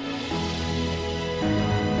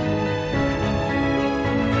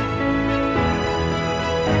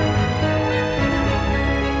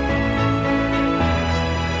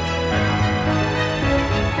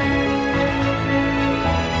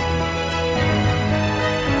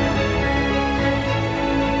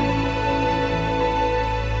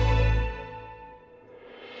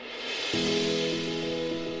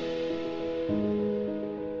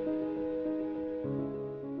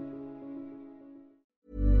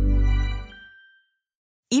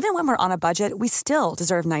 Even when we're on a budget, we still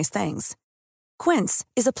deserve nice things. Quince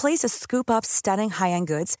is a place to scoop up stunning high-end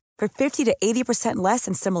goods for 50 to 80% less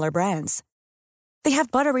than similar brands. They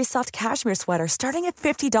have buttery soft cashmere sweaters starting at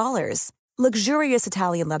 $50, luxurious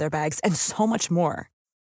Italian leather bags, and so much more.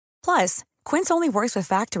 Plus, Quince only works with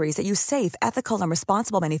factories that use safe, ethical, and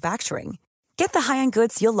responsible manufacturing. Get the high-end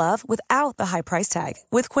goods you'll love without the high price tag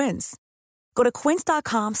with Quince. Go to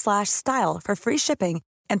quince.com/style for free shipping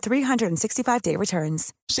and 365-day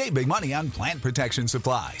returns. Save big money on plant protection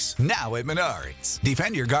supplies. Now at Menards.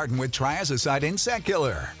 Defend your garden with Triazicide Insect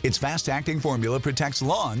Killer. Its fast-acting formula protects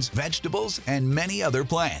lawns, vegetables, and many other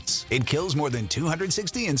plants. It kills more than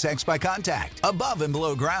 260 insects by contact, above and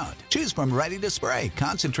below ground. Choose from ready to spray,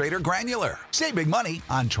 concentrate, or granular. Save big money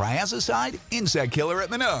on Triazicide Insect Killer at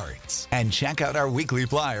Menards. And check out our weekly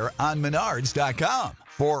flyer on Menards.com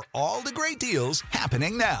for all the great deals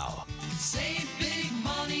happening now. Save